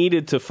he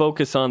needed to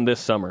focus on this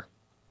summer.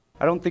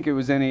 I don't think it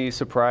was any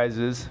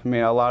surprises. I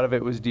mean, a lot of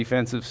it was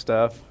defensive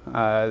stuff.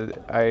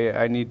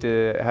 I need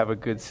to have a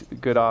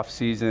good off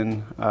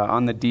season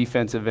on the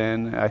defensive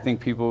end. I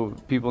think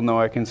people know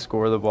I can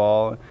score the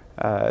ball.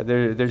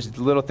 There's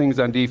little things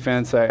on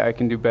defense I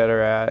can do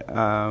better at.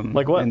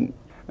 Like what? And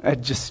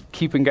just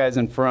keeping guys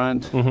in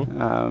front,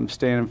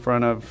 staying in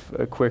front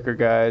of quicker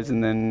guys,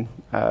 and then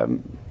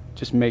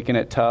just making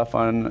it tough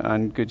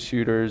on good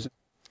shooters.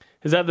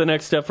 Is that the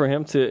next step for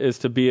him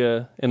to be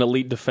an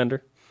elite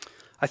defender?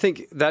 I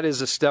think that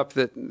is a step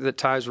that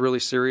Ty's really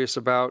serious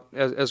about,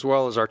 as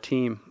well as our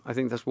team. I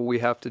think that's what we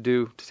have to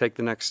do to take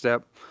the next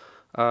step.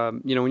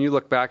 When you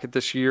look back at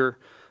this year,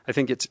 I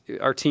think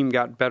our team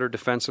got better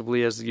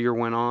defensively as the year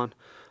went on,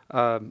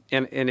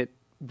 and it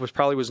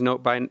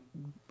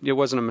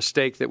wasn't a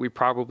mistake that we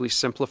probably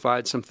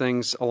simplified some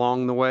things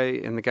along the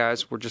way, and the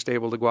guys were just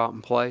able to go out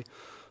and play.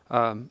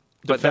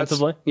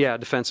 Defensively?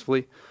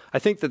 Defensively. I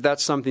think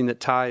that's something that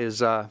Ty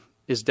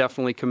is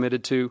definitely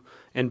committed to,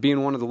 and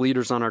being one of the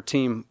leaders on our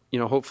team,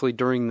 hopefully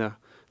during the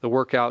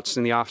workouts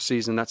in the off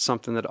season, that's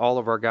something that all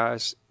of our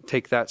guys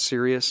take that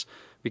serious,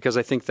 because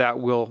I think that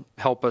will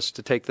help us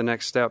to take the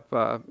next step,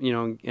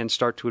 and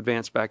start to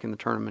advance back in the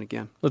tournament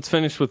again. Let's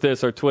finish with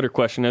this, our Twitter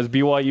question. As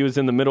BYU is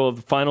in the middle of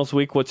the finals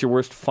week, what's your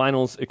worst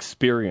finals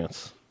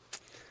experience?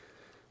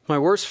 My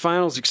worst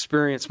finals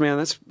experience,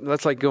 man,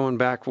 that's like going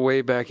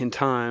way back in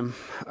time.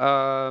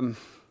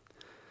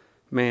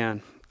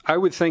 Man, I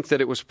would think that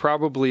it was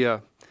probably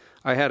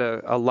I had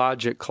a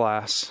logic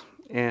class,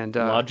 and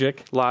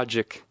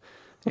logic,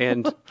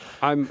 and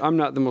I'm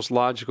not the most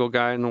logical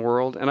guy in the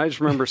world, and I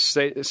just remember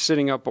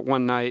sitting up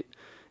one night.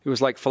 It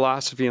was like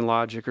philosophy and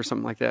logic or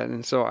something like that,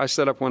 and so I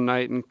sat up one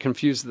night and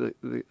confused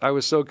I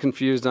was so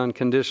confused on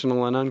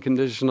conditional and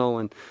unconditional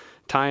and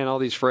tying all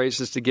these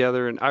phrases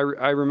together, and I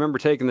remember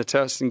taking the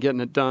test and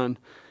getting it done,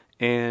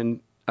 and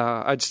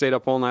I'd stayed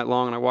up all night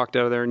long, and I walked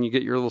out of there, and you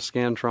get your little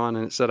Scantron,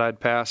 and it said I'd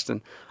passed.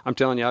 And I'm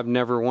telling you, I've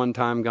never one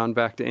time gone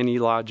back to any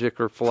logic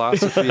or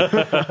philosophy.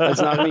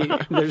 That's not me.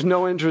 There's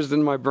no interest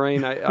in my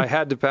brain. I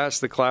had to pass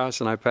the class,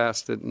 and I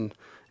passed it.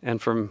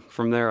 And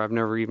from there, I've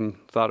never even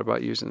thought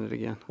about using it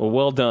again.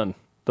 Well done.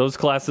 Those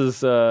classes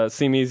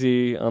seem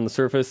easy on the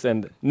surface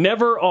and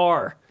never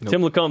are. Nope.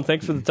 Tim Lacombe,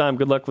 thanks for the time.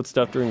 Good luck with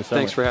stuff during the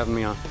summer. Thanks for having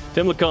me on.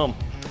 Tim Lacombe.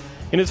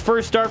 In his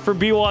first start for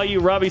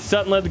BYU, Robbie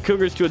Sutton led the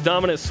Cougars to a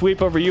dominant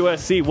sweep over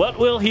USC. What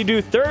will he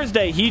do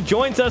Thursday? He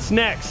joins us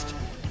next.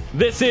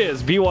 This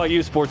is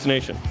BYU Sports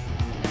Nation.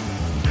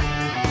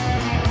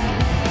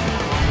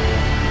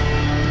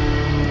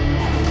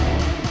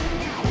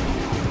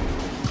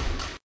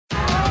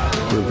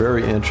 We're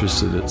very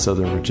interested at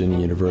Southern Virginia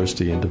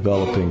University in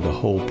developing the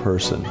whole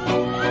person.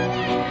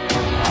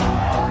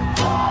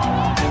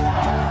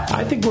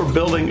 I think we're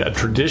building a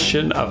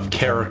tradition of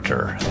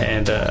character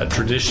and a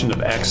tradition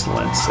of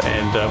excellence,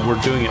 and we're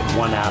doing it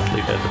one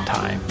athlete at a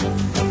time.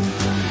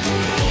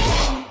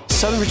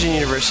 Southern Virginia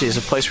University is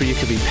a place where you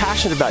can be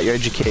passionate about your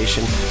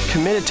education,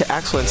 committed to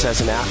excellence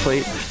as an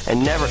athlete,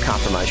 and never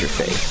compromise your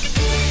faith.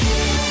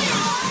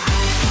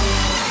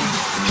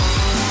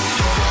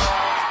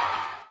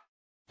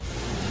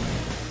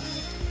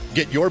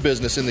 Get your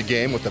business in the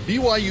game with the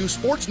BYU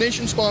Sports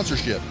Nation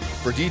sponsorship.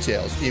 For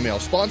details, email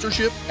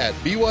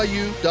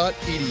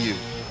sponsorship@byu.edu.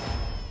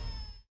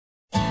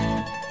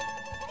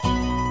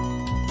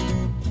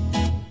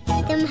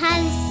 Them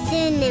have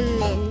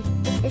cinnamon.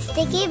 The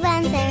sticky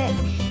buns are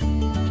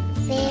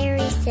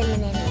very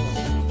cinnamon.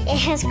 It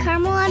has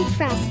caramel on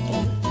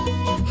frosting.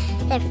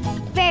 They're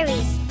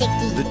very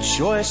sticky. The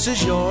choice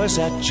is yours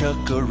at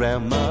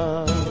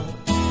Chuck-A-Rama.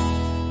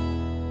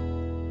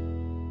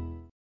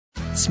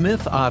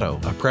 Smith Auto,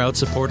 a proud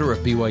supporter of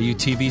BYU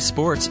TV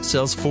Sports,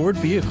 sells Ford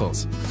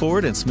vehicles.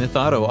 Ford and Smith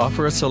Auto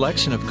offer a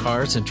selection of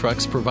cars and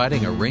trucks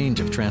providing a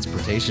range of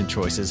transportation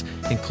choices,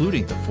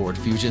 including the Ford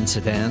Fusion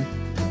sedan,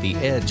 the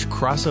Edge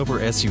crossover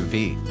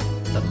SUV,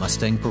 the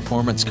Mustang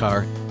performance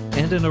car,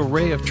 and an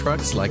array of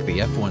trucks like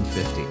the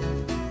F-150.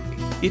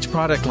 Each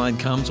product line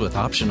comes with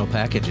optional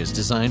packages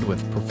designed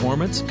with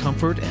performance,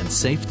 comfort, and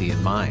safety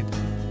in mind.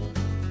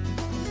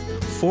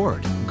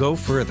 Ford, go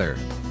further.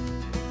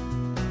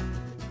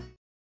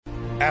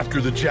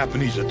 After the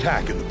Japanese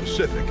attack in the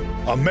Pacific,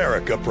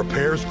 America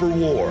prepares for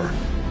war.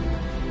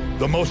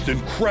 The most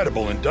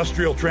incredible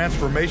industrial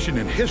transformation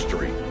in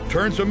history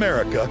turns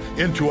America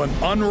into an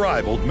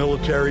unrivaled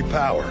military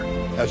power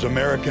as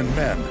American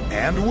men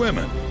and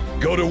women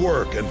go to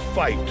work and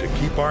fight to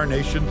keep our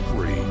nation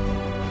free.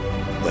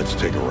 Let's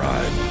take a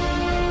ride.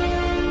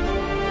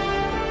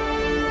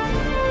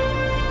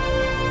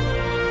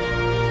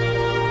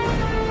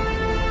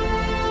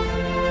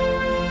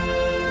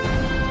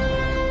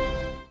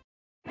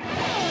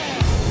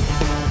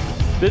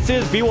 This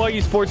is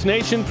BYU Sports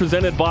Nation,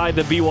 presented by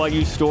the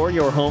BYU Store,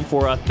 your home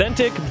for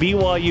authentic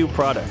BYU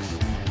products.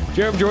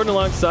 Jarom Jordan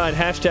alongside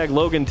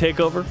 #Logan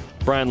Takeover,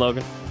 Brian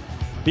Logan.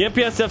 The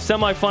MPSF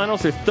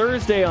semifinals are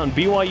Thursday on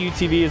BYU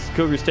TV as the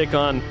Cougars take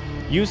on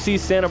UC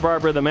Santa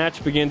Barbara. The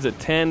match begins at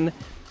 10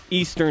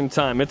 Eastern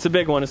time. It's a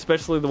big one,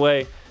 especially the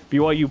way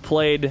BYU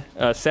played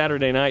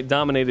Saturday night,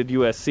 dominated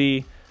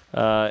USC,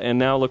 and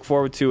now look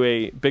forward to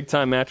a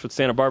big-time match with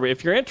Santa Barbara.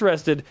 If you're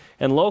interested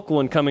and local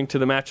in coming to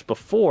the match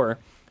before,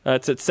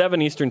 it's at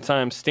 7 Eastern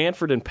time,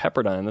 Stanford and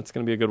Pepperdine. That's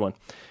going to be a good one.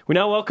 We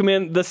now welcome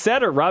in the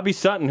setter, Robbie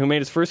Sutton, who made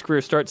his first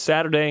career start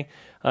Saturday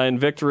in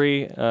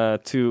victory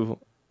to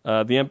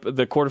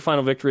the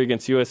quarterfinal victory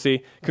against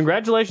USC.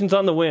 Congratulations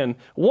on the win.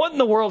 What in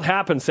the world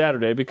happened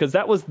Saturday? Because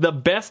that was the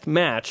best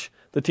match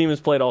the team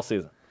has played all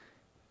season.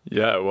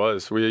 Yeah, it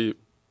was.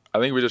 I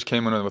think we just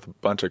came in with a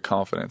bunch of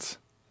confidence.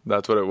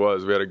 That's what it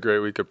was. We had a great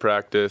week of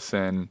practice,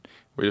 and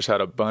we just had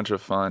a bunch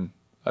of fun.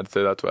 I'd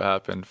say that's what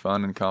happened,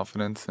 fun and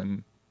confidence,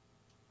 and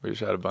we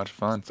just had a bunch of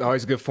fun. It's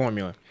always a good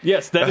formula.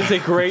 Yes, that is a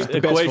great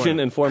equation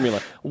and formula.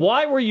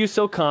 Why were you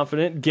so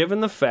confident,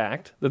 given the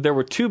fact that there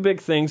were two big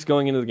things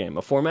going into the game,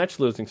 a 4-match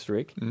losing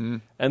streak,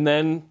 and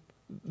then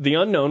the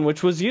unknown,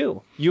 which was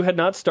you? You had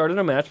not started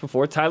a match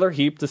before. Tyler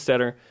Heap, the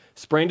setter,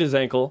 sprained his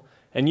ankle,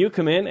 and you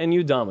come in and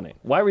you dominate.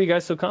 Why were you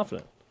guys so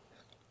confident?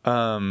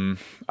 I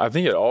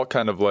think it all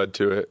kind of led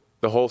to it.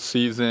 The whole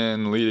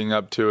season leading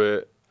up to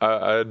it,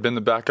 I had been the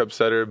backup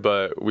setter,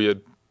 but we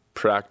had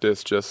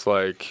practiced just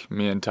like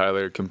me and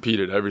Tyler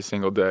competed every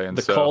single day. And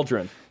the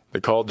Cauldron. The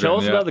Cauldron.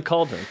 Tell us about the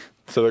Cauldron.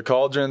 So the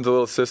Cauldron's a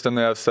little system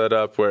they have set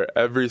up where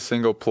every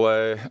single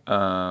play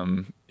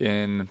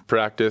in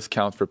practice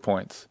counts for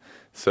points.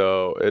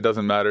 So it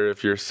doesn't matter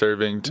if you're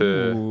serving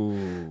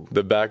to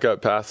the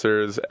backup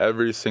passers,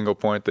 every single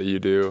point that you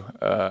do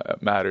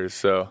matters.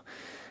 So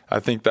I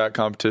think that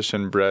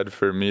competition bred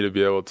for me to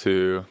be able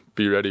to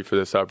be ready for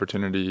this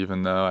opportunity,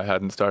 even though I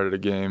hadn't started a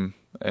game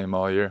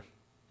all year.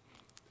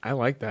 I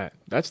like that.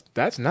 That's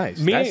nice.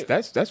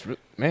 That's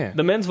man.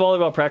 The men's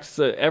volleyball practice,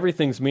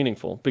 everything's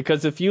meaningful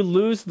because if you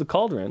lose the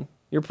Cauldron,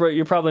 you're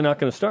probably not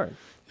going to start.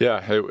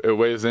 Yeah, it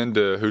weighs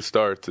into who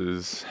starts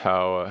is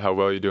how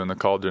well you do in the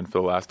Cauldron for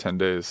the last 10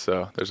 days.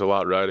 So there's a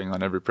lot riding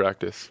on every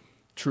practice.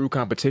 True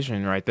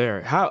competition right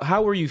there.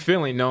 How were you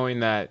feeling knowing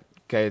that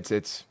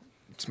it's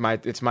my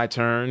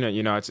turn?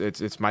 You know,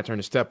 it's my turn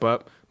to step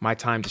up, my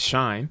time to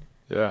shine.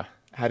 Yeah.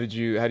 How did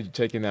you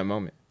take in that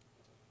moment?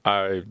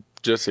 I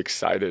just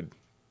excited.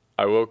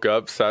 I woke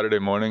up Saturday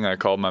morning, I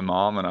called my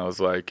mom, and I was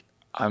like,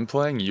 I'm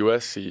playing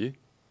USC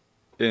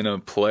in a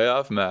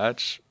playoff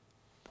match.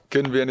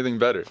 Couldn't be anything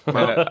better.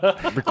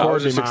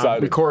 Record me,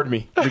 Mom. Record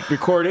me.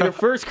 Recording. Your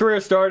first career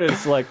start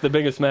is like the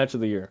biggest match of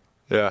the year.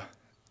 Yeah.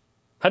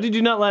 How did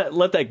you not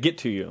let that get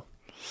to you?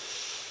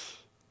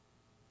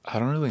 I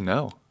don't really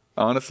know,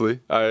 honestly.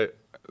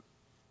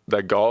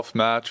 That golf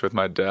match with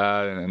my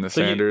dad and the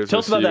Sanders. Tell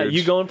us about that.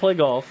 You go and play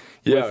golf.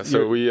 Yeah.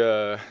 So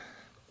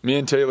me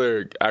and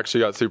Taylor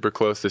actually got super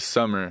close this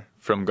summer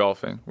from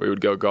golfing. We would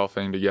go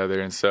golfing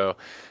together, and so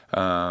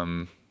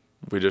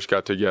we just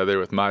got together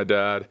with my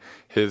dad,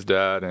 his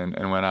dad,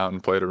 and went out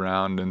and played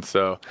around. And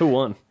so who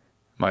won?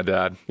 My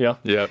dad. Yeah.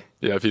 Yeah.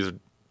 If he's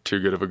too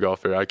good of a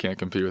golfer, I can't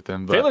compete with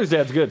him. But Taylor's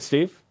dad's good,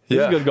 Steve. He's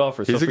a good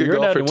golfer. So he's a good for your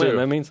golfer dad to win, too.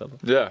 that means something.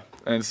 Yeah.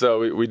 And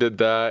so we did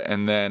that,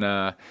 and then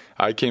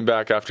I came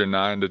back after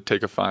 9 to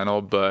take a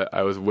final, but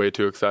I was way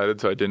too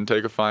excited, so I didn't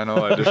take a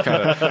final. I just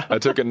I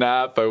took a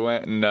nap. I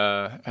went and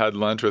had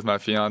lunch with my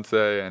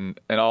fiance, and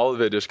all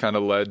of it just kind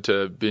of led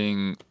to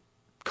being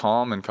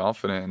calm and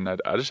confident,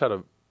 and I just had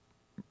a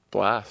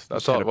blast.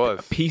 That's all it was.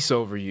 A peace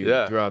over you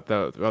throughout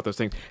those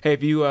things. Hey,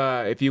 if you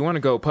want to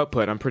go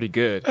putt, I'm pretty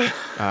good.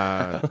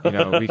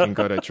 We can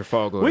go to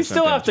Trafalgar. We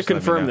still have to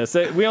confirm this.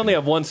 We only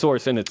have one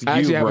source, and it's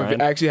I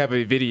Brian. actually have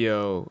a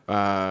video.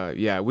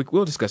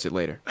 We'll discuss it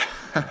later.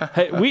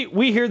 Hey,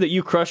 we hear that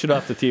you crush it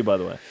off the tee. By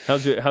the way,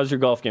 how's your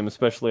golf game,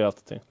 especially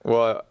off the tee?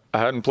 Well, I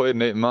hadn't played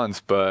in 8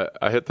 months, but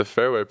I hit the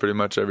fairway pretty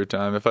much every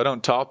time. If I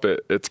don't top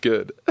it, it's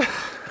good.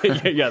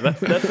 yeah, that's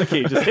the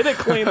key. Just hit it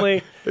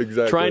cleanly.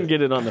 Exactly. Try and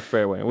get it on the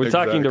fairway. We're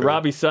talking to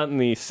Robbie Sutton,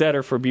 the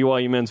setter for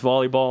BYU men's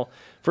volleyball.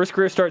 First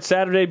career start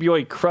Saturday.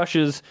 BYU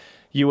crushes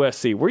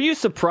USC. Were you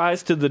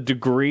surprised to the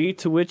degree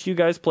to which you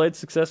guys played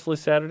successfully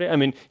Saturday? I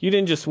mean, you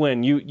didn't just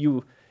win.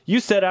 You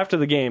said after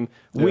the game,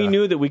 we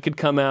knew that we could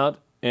come out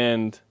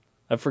and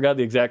I forgot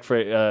the exact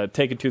phrase.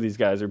 Take it to these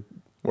guys or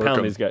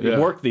pound these guys.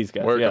 Work these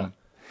guys. Work them.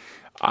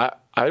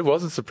 I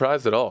wasn't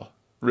surprised at all.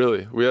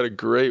 Really, we had a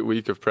great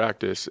week of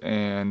practice,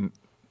 and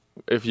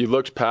if you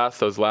looked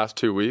past those last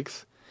 2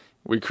 weeks,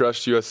 we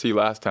crushed USC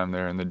last time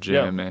there in the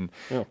gym,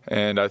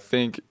 and I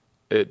think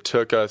it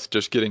took us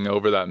just getting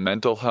over that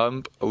mental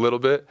hump a little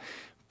bit.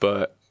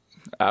 But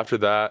after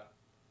that,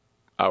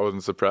 I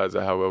wasn't surprised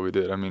at how well we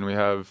did. I mean, we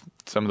have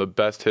some of the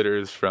best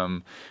hitters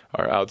from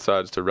our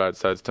outsides to right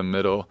sides to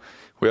middle.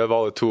 We have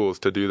all the tools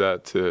to do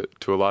that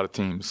to a lot of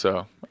teams,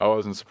 so I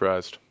wasn't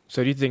surprised.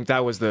 So do you think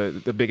that was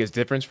the biggest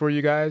difference for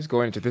you guys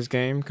going into this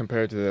game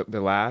compared to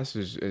the last?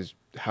 Is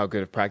how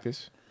good of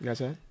practice you guys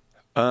had?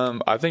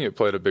 I think it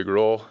played a big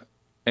role,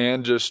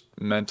 and just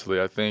mentally.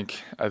 I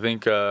think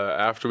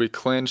after we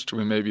clinched,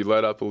 we maybe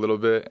let up a little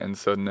bit, and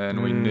so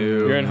then we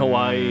knew you're in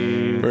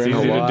Hawaii. It's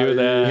easy to do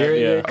that. Here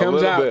it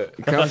comes out.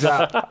 It comes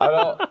out.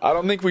 I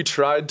don't think we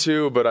tried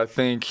to, but I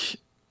think.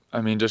 I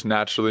mean, just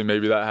naturally,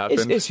 maybe that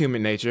happened. It's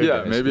human nature.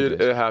 Yeah, maybe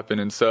it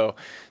happened. And so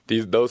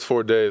those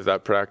 4 days,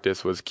 that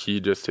practice was key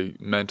just to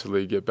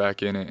mentally get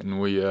back in it. And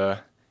we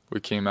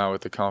came out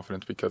with the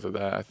confidence because of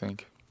that, I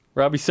think.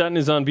 Robbie Sutton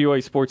is on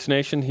BYU Sports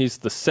Nation. He's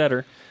the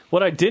setter.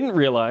 What I didn't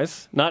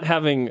realize, not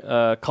having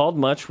called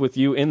much with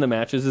you in the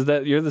matches, is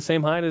that you're the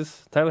same height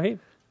as Tyler Heap.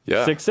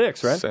 Yeah.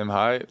 6'6", right? Same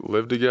height,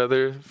 live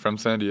together, from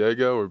San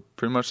Diego. We're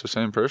pretty much the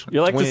same person.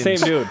 You're like Twins. the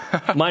same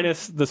dude,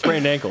 minus the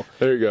sprained ankle.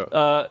 There you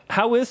go.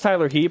 How is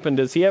Tyler Heap, and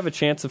does he have a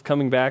chance of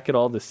coming back at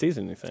all this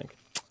season, you think?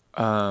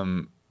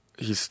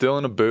 He's still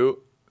in a boot,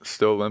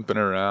 still limping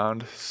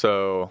around,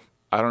 so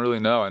I don't really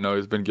know. I know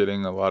he's been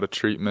getting a lot of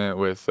treatment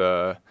with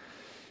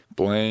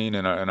Blaine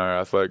and our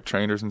athletic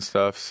trainers and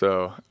stuff,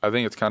 so I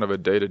think it's kind of a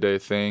day-to-day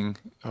thing.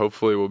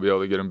 Hopefully we'll be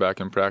able to get him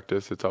back in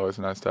practice. It's always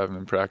nice to have him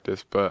in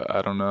practice, but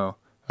I don't know.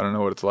 I don't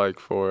know what it's like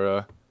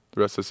for the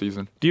rest of the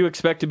season. Do you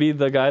expect to be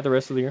the guy the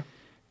rest of the year?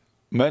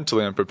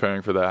 Mentally, I'm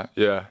preparing for that.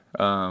 Yeah,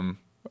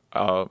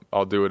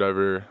 I'll do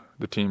whatever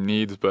the team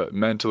needs, but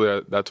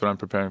mentally, that's what I'm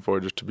preparing for,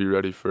 just to be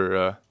ready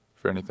for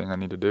anything I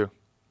need to do.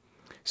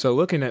 So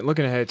looking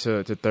ahead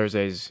to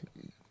Thursday's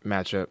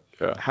matchup,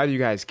 how do you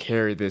guys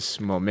carry this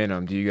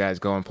momentum? Do you guys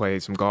go and play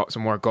some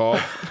more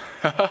golf?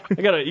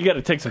 You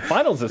gotta take some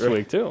finals this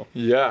week too.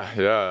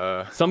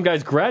 Yeah. Some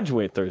guys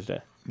graduate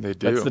Thursday. They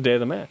do. That's the day of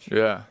the match.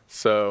 Yeah.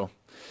 So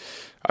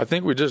I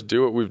think we just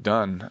do what we've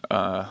done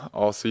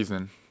all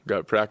season.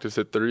 Got practice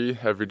at 3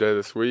 every day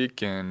this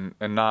week, and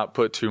not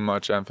put too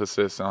much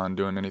emphasis on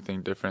doing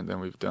anything different than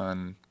we've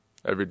done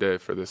every day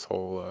for this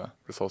whole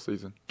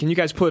season. Can you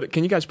guys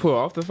pull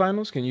off the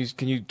finals? Can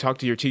you talk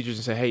to your teachers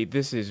and say, hey,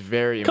 this is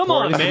very Come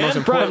important. on, this man. is the most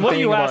important Brian, thing what are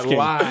you of our asking?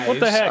 lives. What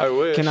the heck? I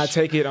wish. Can I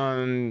take it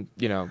on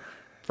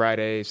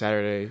Friday,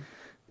 Saturday?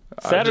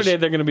 Saturday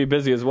they're going to be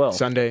busy as well.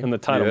 Sunday in the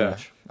title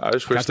match. I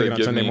just wish they'd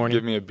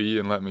give me a B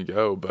and let me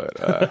go, but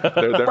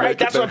they're right.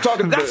 That's what I'm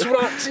talking. That's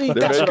what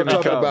I'm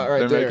talking about right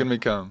there. They're making me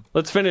come.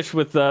 Let's finish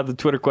with the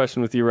Twitter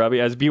question with you, Robbie.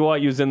 As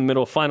BYU's in the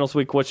middle of finals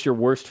week, what's your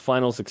worst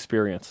finals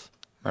experience?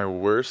 My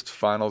worst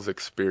finals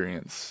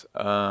experience.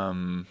 I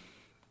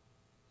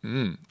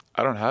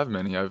don't have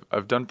many.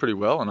 I've done pretty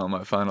well on all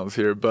my finals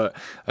here, but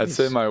I'd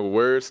say my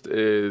worst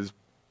is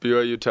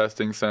BYU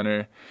Testing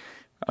Center.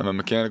 I'm a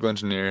mechanical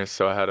engineer,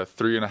 so I had a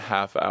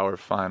 3.5-hour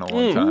final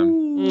one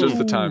time. Just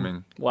the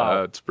timing.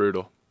 Wow. It's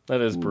brutal.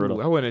 That is brutal.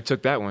 Ooh, I wouldn't have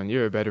took that one.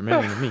 You're a better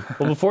man than me.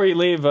 Well, before you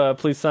leave,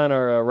 please sign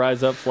our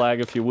Rise Up flag,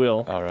 if you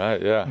will. All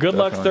right, yeah. Good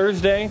luck definitely.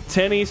 Thursday,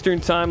 10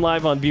 Eastern Time,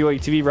 live on BYU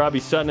TV. Robbie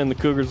Sutton and the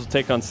Cougars will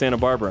take on Santa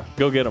Barbara.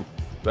 Go get them.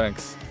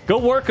 Thanks. Go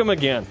work them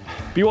again.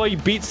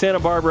 BYU beat Santa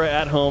Barbara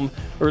at home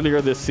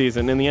earlier this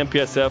season in the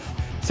MPSF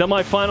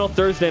semifinal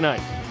Thursday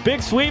night.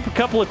 Big sweep, a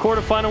couple of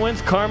quarterfinal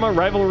wins, karma,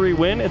 rivalry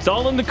win. It's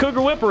all in the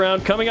Cougar Whip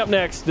Around. Coming up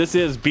next, this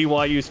is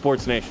BYU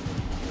Sports Nation.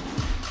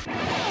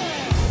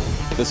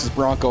 This is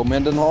Bronco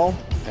Mendenhall,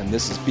 and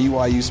this is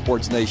BYU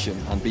Sports Nation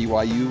on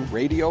BYU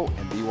Radio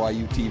and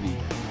BYU TV.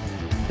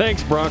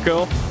 Thanks,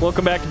 Bronco.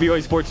 Welcome back to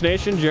BYU Sports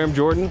Nation. Jeremy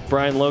Jordan,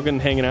 Brian Logan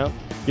hanging out.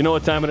 You know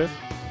what time it is?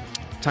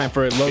 Time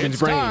for Logan's It's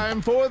Brain.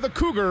 time for the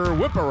Cougar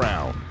Whip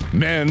Around.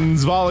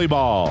 Men's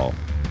volleyball.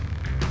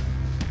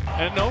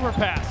 And an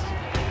overpass.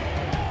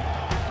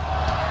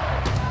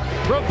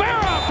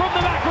 Rivera from the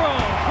back row,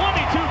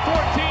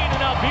 22-14, and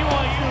now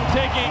BYU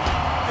taking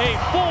a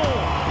full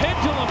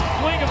pendulum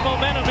swing of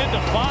momentum into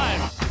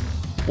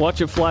 5. Watch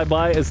it fly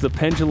by as the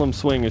pendulum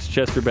swing, as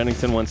Chester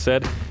Bennington once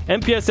said.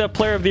 MPSF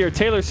Player of the Year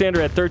Taylor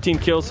Sander had 13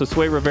 kills,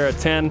 Josue Rivera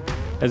 10,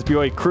 as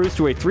BYU cruised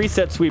to a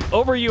 3-set sweep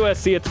over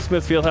USC at the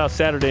Smith Fieldhouse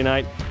Saturday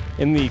night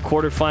in the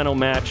quarterfinal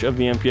match of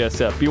the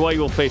MPSF. BYU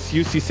will face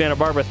UC Santa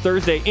Barbara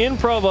Thursday in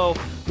Provo,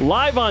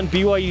 live on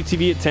BYU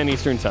TV at 10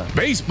 Eastern Time.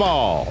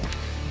 Baseball.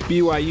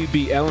 BYU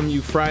beat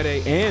LMU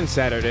Friday and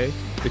Saturday.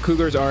 The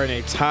Cougars are in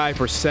a tie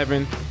for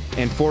 7th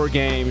and 4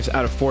 games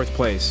out of 4th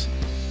place.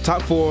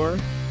 Top 4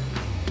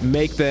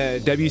 make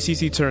the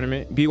WCC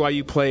tournament.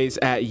 BYU plays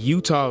at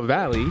Utah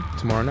Valley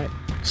tomorrow night.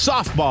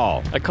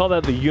 Softball. I call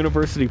that the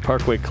University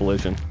Parkway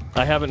Collision.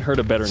 I haven't heard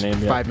a better name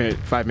yet. 5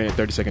 minute,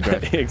 30-second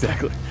drive.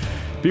 Exactly.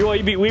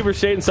 BYU beat Weber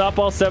State in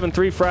softball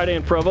 7-3 Friday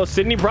in Provo.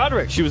 Sydney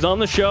Broderick, she was on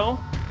the show.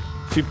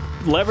 She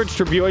leveraged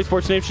her BYU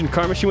Sports Nation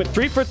karma. She went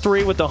 3 for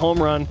 3 with a home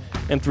run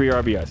and 3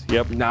 RBIs.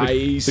 Yep.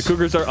 Nice. The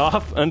Cougars are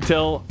off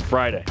until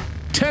Friday.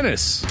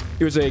 Tennis.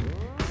 It was a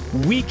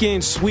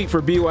weekend sweep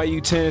for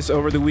BYU tennis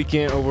over the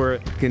weekend over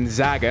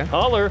Gonzaga.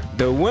 Holler.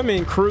 The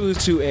women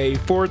cruised to a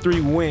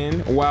 4-3 win,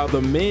 while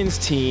the men's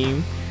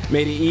team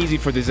made it easy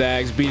for the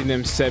Zags, beating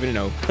them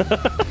 7-0.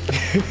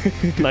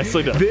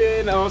 Nicely done.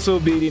 Then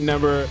also beating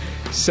number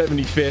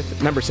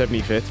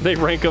 75th. They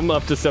rank them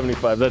up to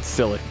 75. That's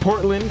silly.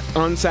 Portland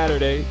on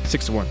Saturday,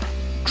 6-1.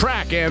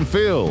 Track and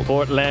field.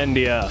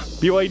 Portlandia.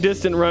 BYU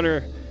distant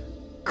runner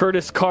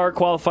Curtis Carr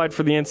qualified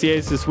for the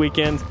NCAAs this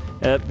weekend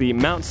at the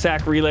Mount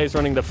Sac Relays,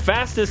 running the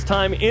fastest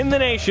time in the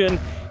nation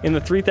in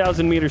the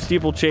 3,000-meter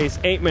steeplechase,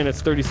 8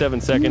 minutes,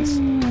 37 seconds,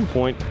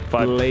 .54.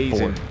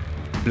 Blazing.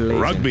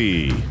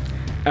 Rugby.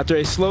 After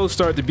a slow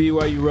start, the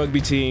BYU rugby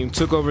team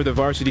took over the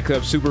Varsity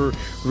Club Super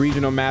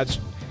Regional match,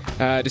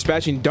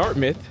 dispatching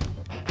Dartmouth.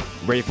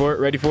 Ready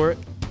for it?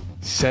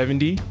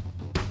 70-15.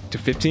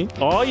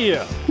 Oh,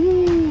 yeah.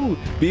 Woo.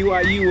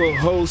 BYU will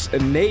host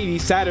Navy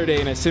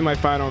Saturday in a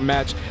semifinal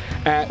match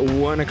at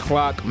 1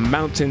 o'clock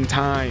Mountain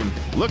Time.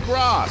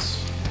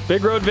 Lacrosse.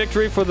 Big road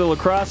victory for the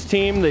lacrosse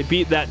team. They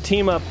beat that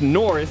team up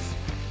north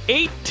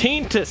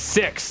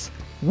 18-6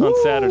 on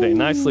Saturday.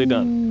 Nicely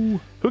done.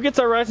 Who gets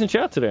our Rise and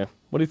Shout today?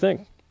 What do you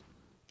think?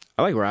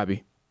 I like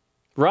Robbie.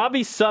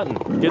 Robbie Sutton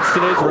gets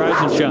today's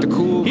Rise and Shout. The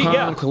cool,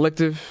 calm,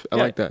 collective. I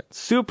like that.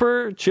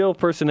 Super chill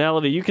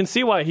personality. You can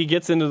see why he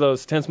gets into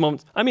those tense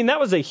moments. I mean, that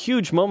was a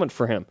huge moment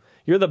for him.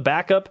 You're the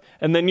backup,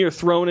 and then you're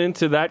thrown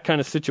into that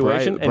kind of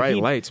situation. Bright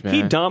lights, man.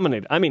 He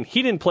dominated. I mean,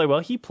 he didn't play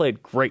well. He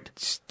played great.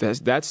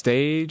 That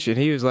stage, and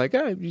he was like,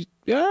 yeah,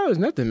 it was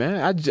nothing,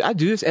 man. I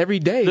do this every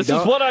day, This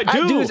dog. is what I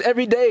do. I do this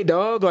every day,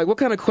 dog. Like, what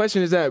kind of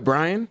question is that,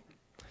 Brian?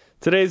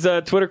 Today's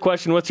Twitter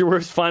question, what's your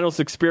worst finals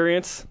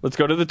experience? Let's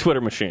go to the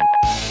Twitter machine.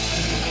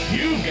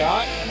 You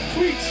got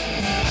tweets.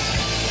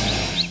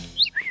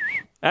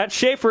 At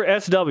Schaefer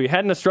SW,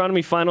 had an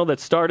astronomy final that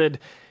started,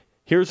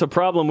 here's a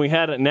problem we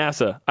had at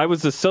NASA. I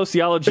was a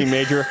sociology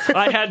major.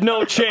 I had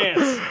no chance.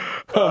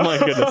 Oh, my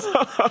goodness.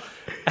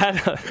 I'm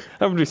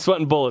going to be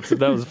sweating bullets if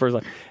that was the first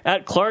line.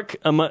 At Clark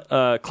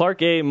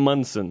A.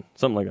 Munson,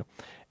 something like that.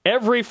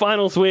 Every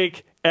finals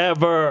week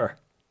ever.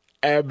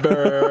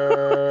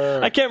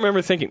 I can't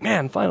remember thinking,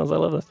 man, finals, I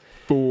love this.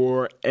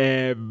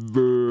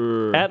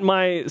 Forever. At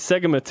my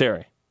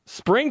Segamatary.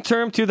 Spring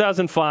term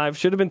 2005,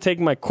 should have been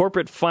taking my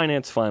corporate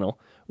finance final.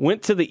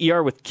 Went to the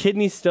ER with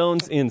kidney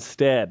stones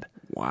instead.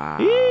 Wow.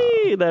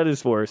 Eee, that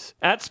is worse.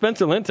 At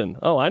Spencer Linton.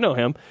 Oh, I know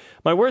him.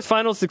 My worst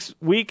finals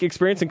week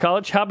experience in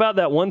college. How about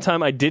that one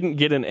time I didn't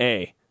get an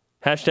A?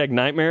 Hashtag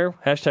nightmare.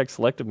 Hashtag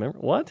selective memory.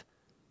 What?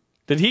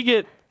 Did he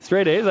get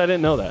straight A's? I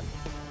didn't know that.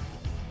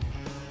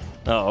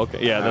 Oh,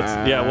 okay.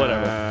 Yeah,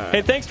 whatever.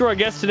 Hey, thanks to our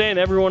guests today and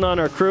everyone on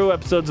our crew.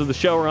 Episodes of the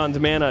show are on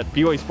demand at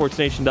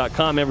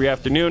BYUSportsNation.com every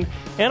afternoon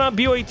and on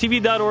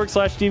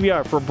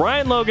BYUTV.org/DVR. For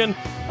Brian Logan,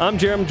 I'm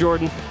Jeremy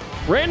Jordan.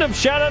 Random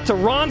shout out to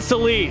Ron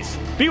Solis.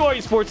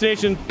 BYU Sports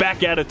Nation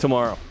back at it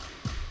tomorrow.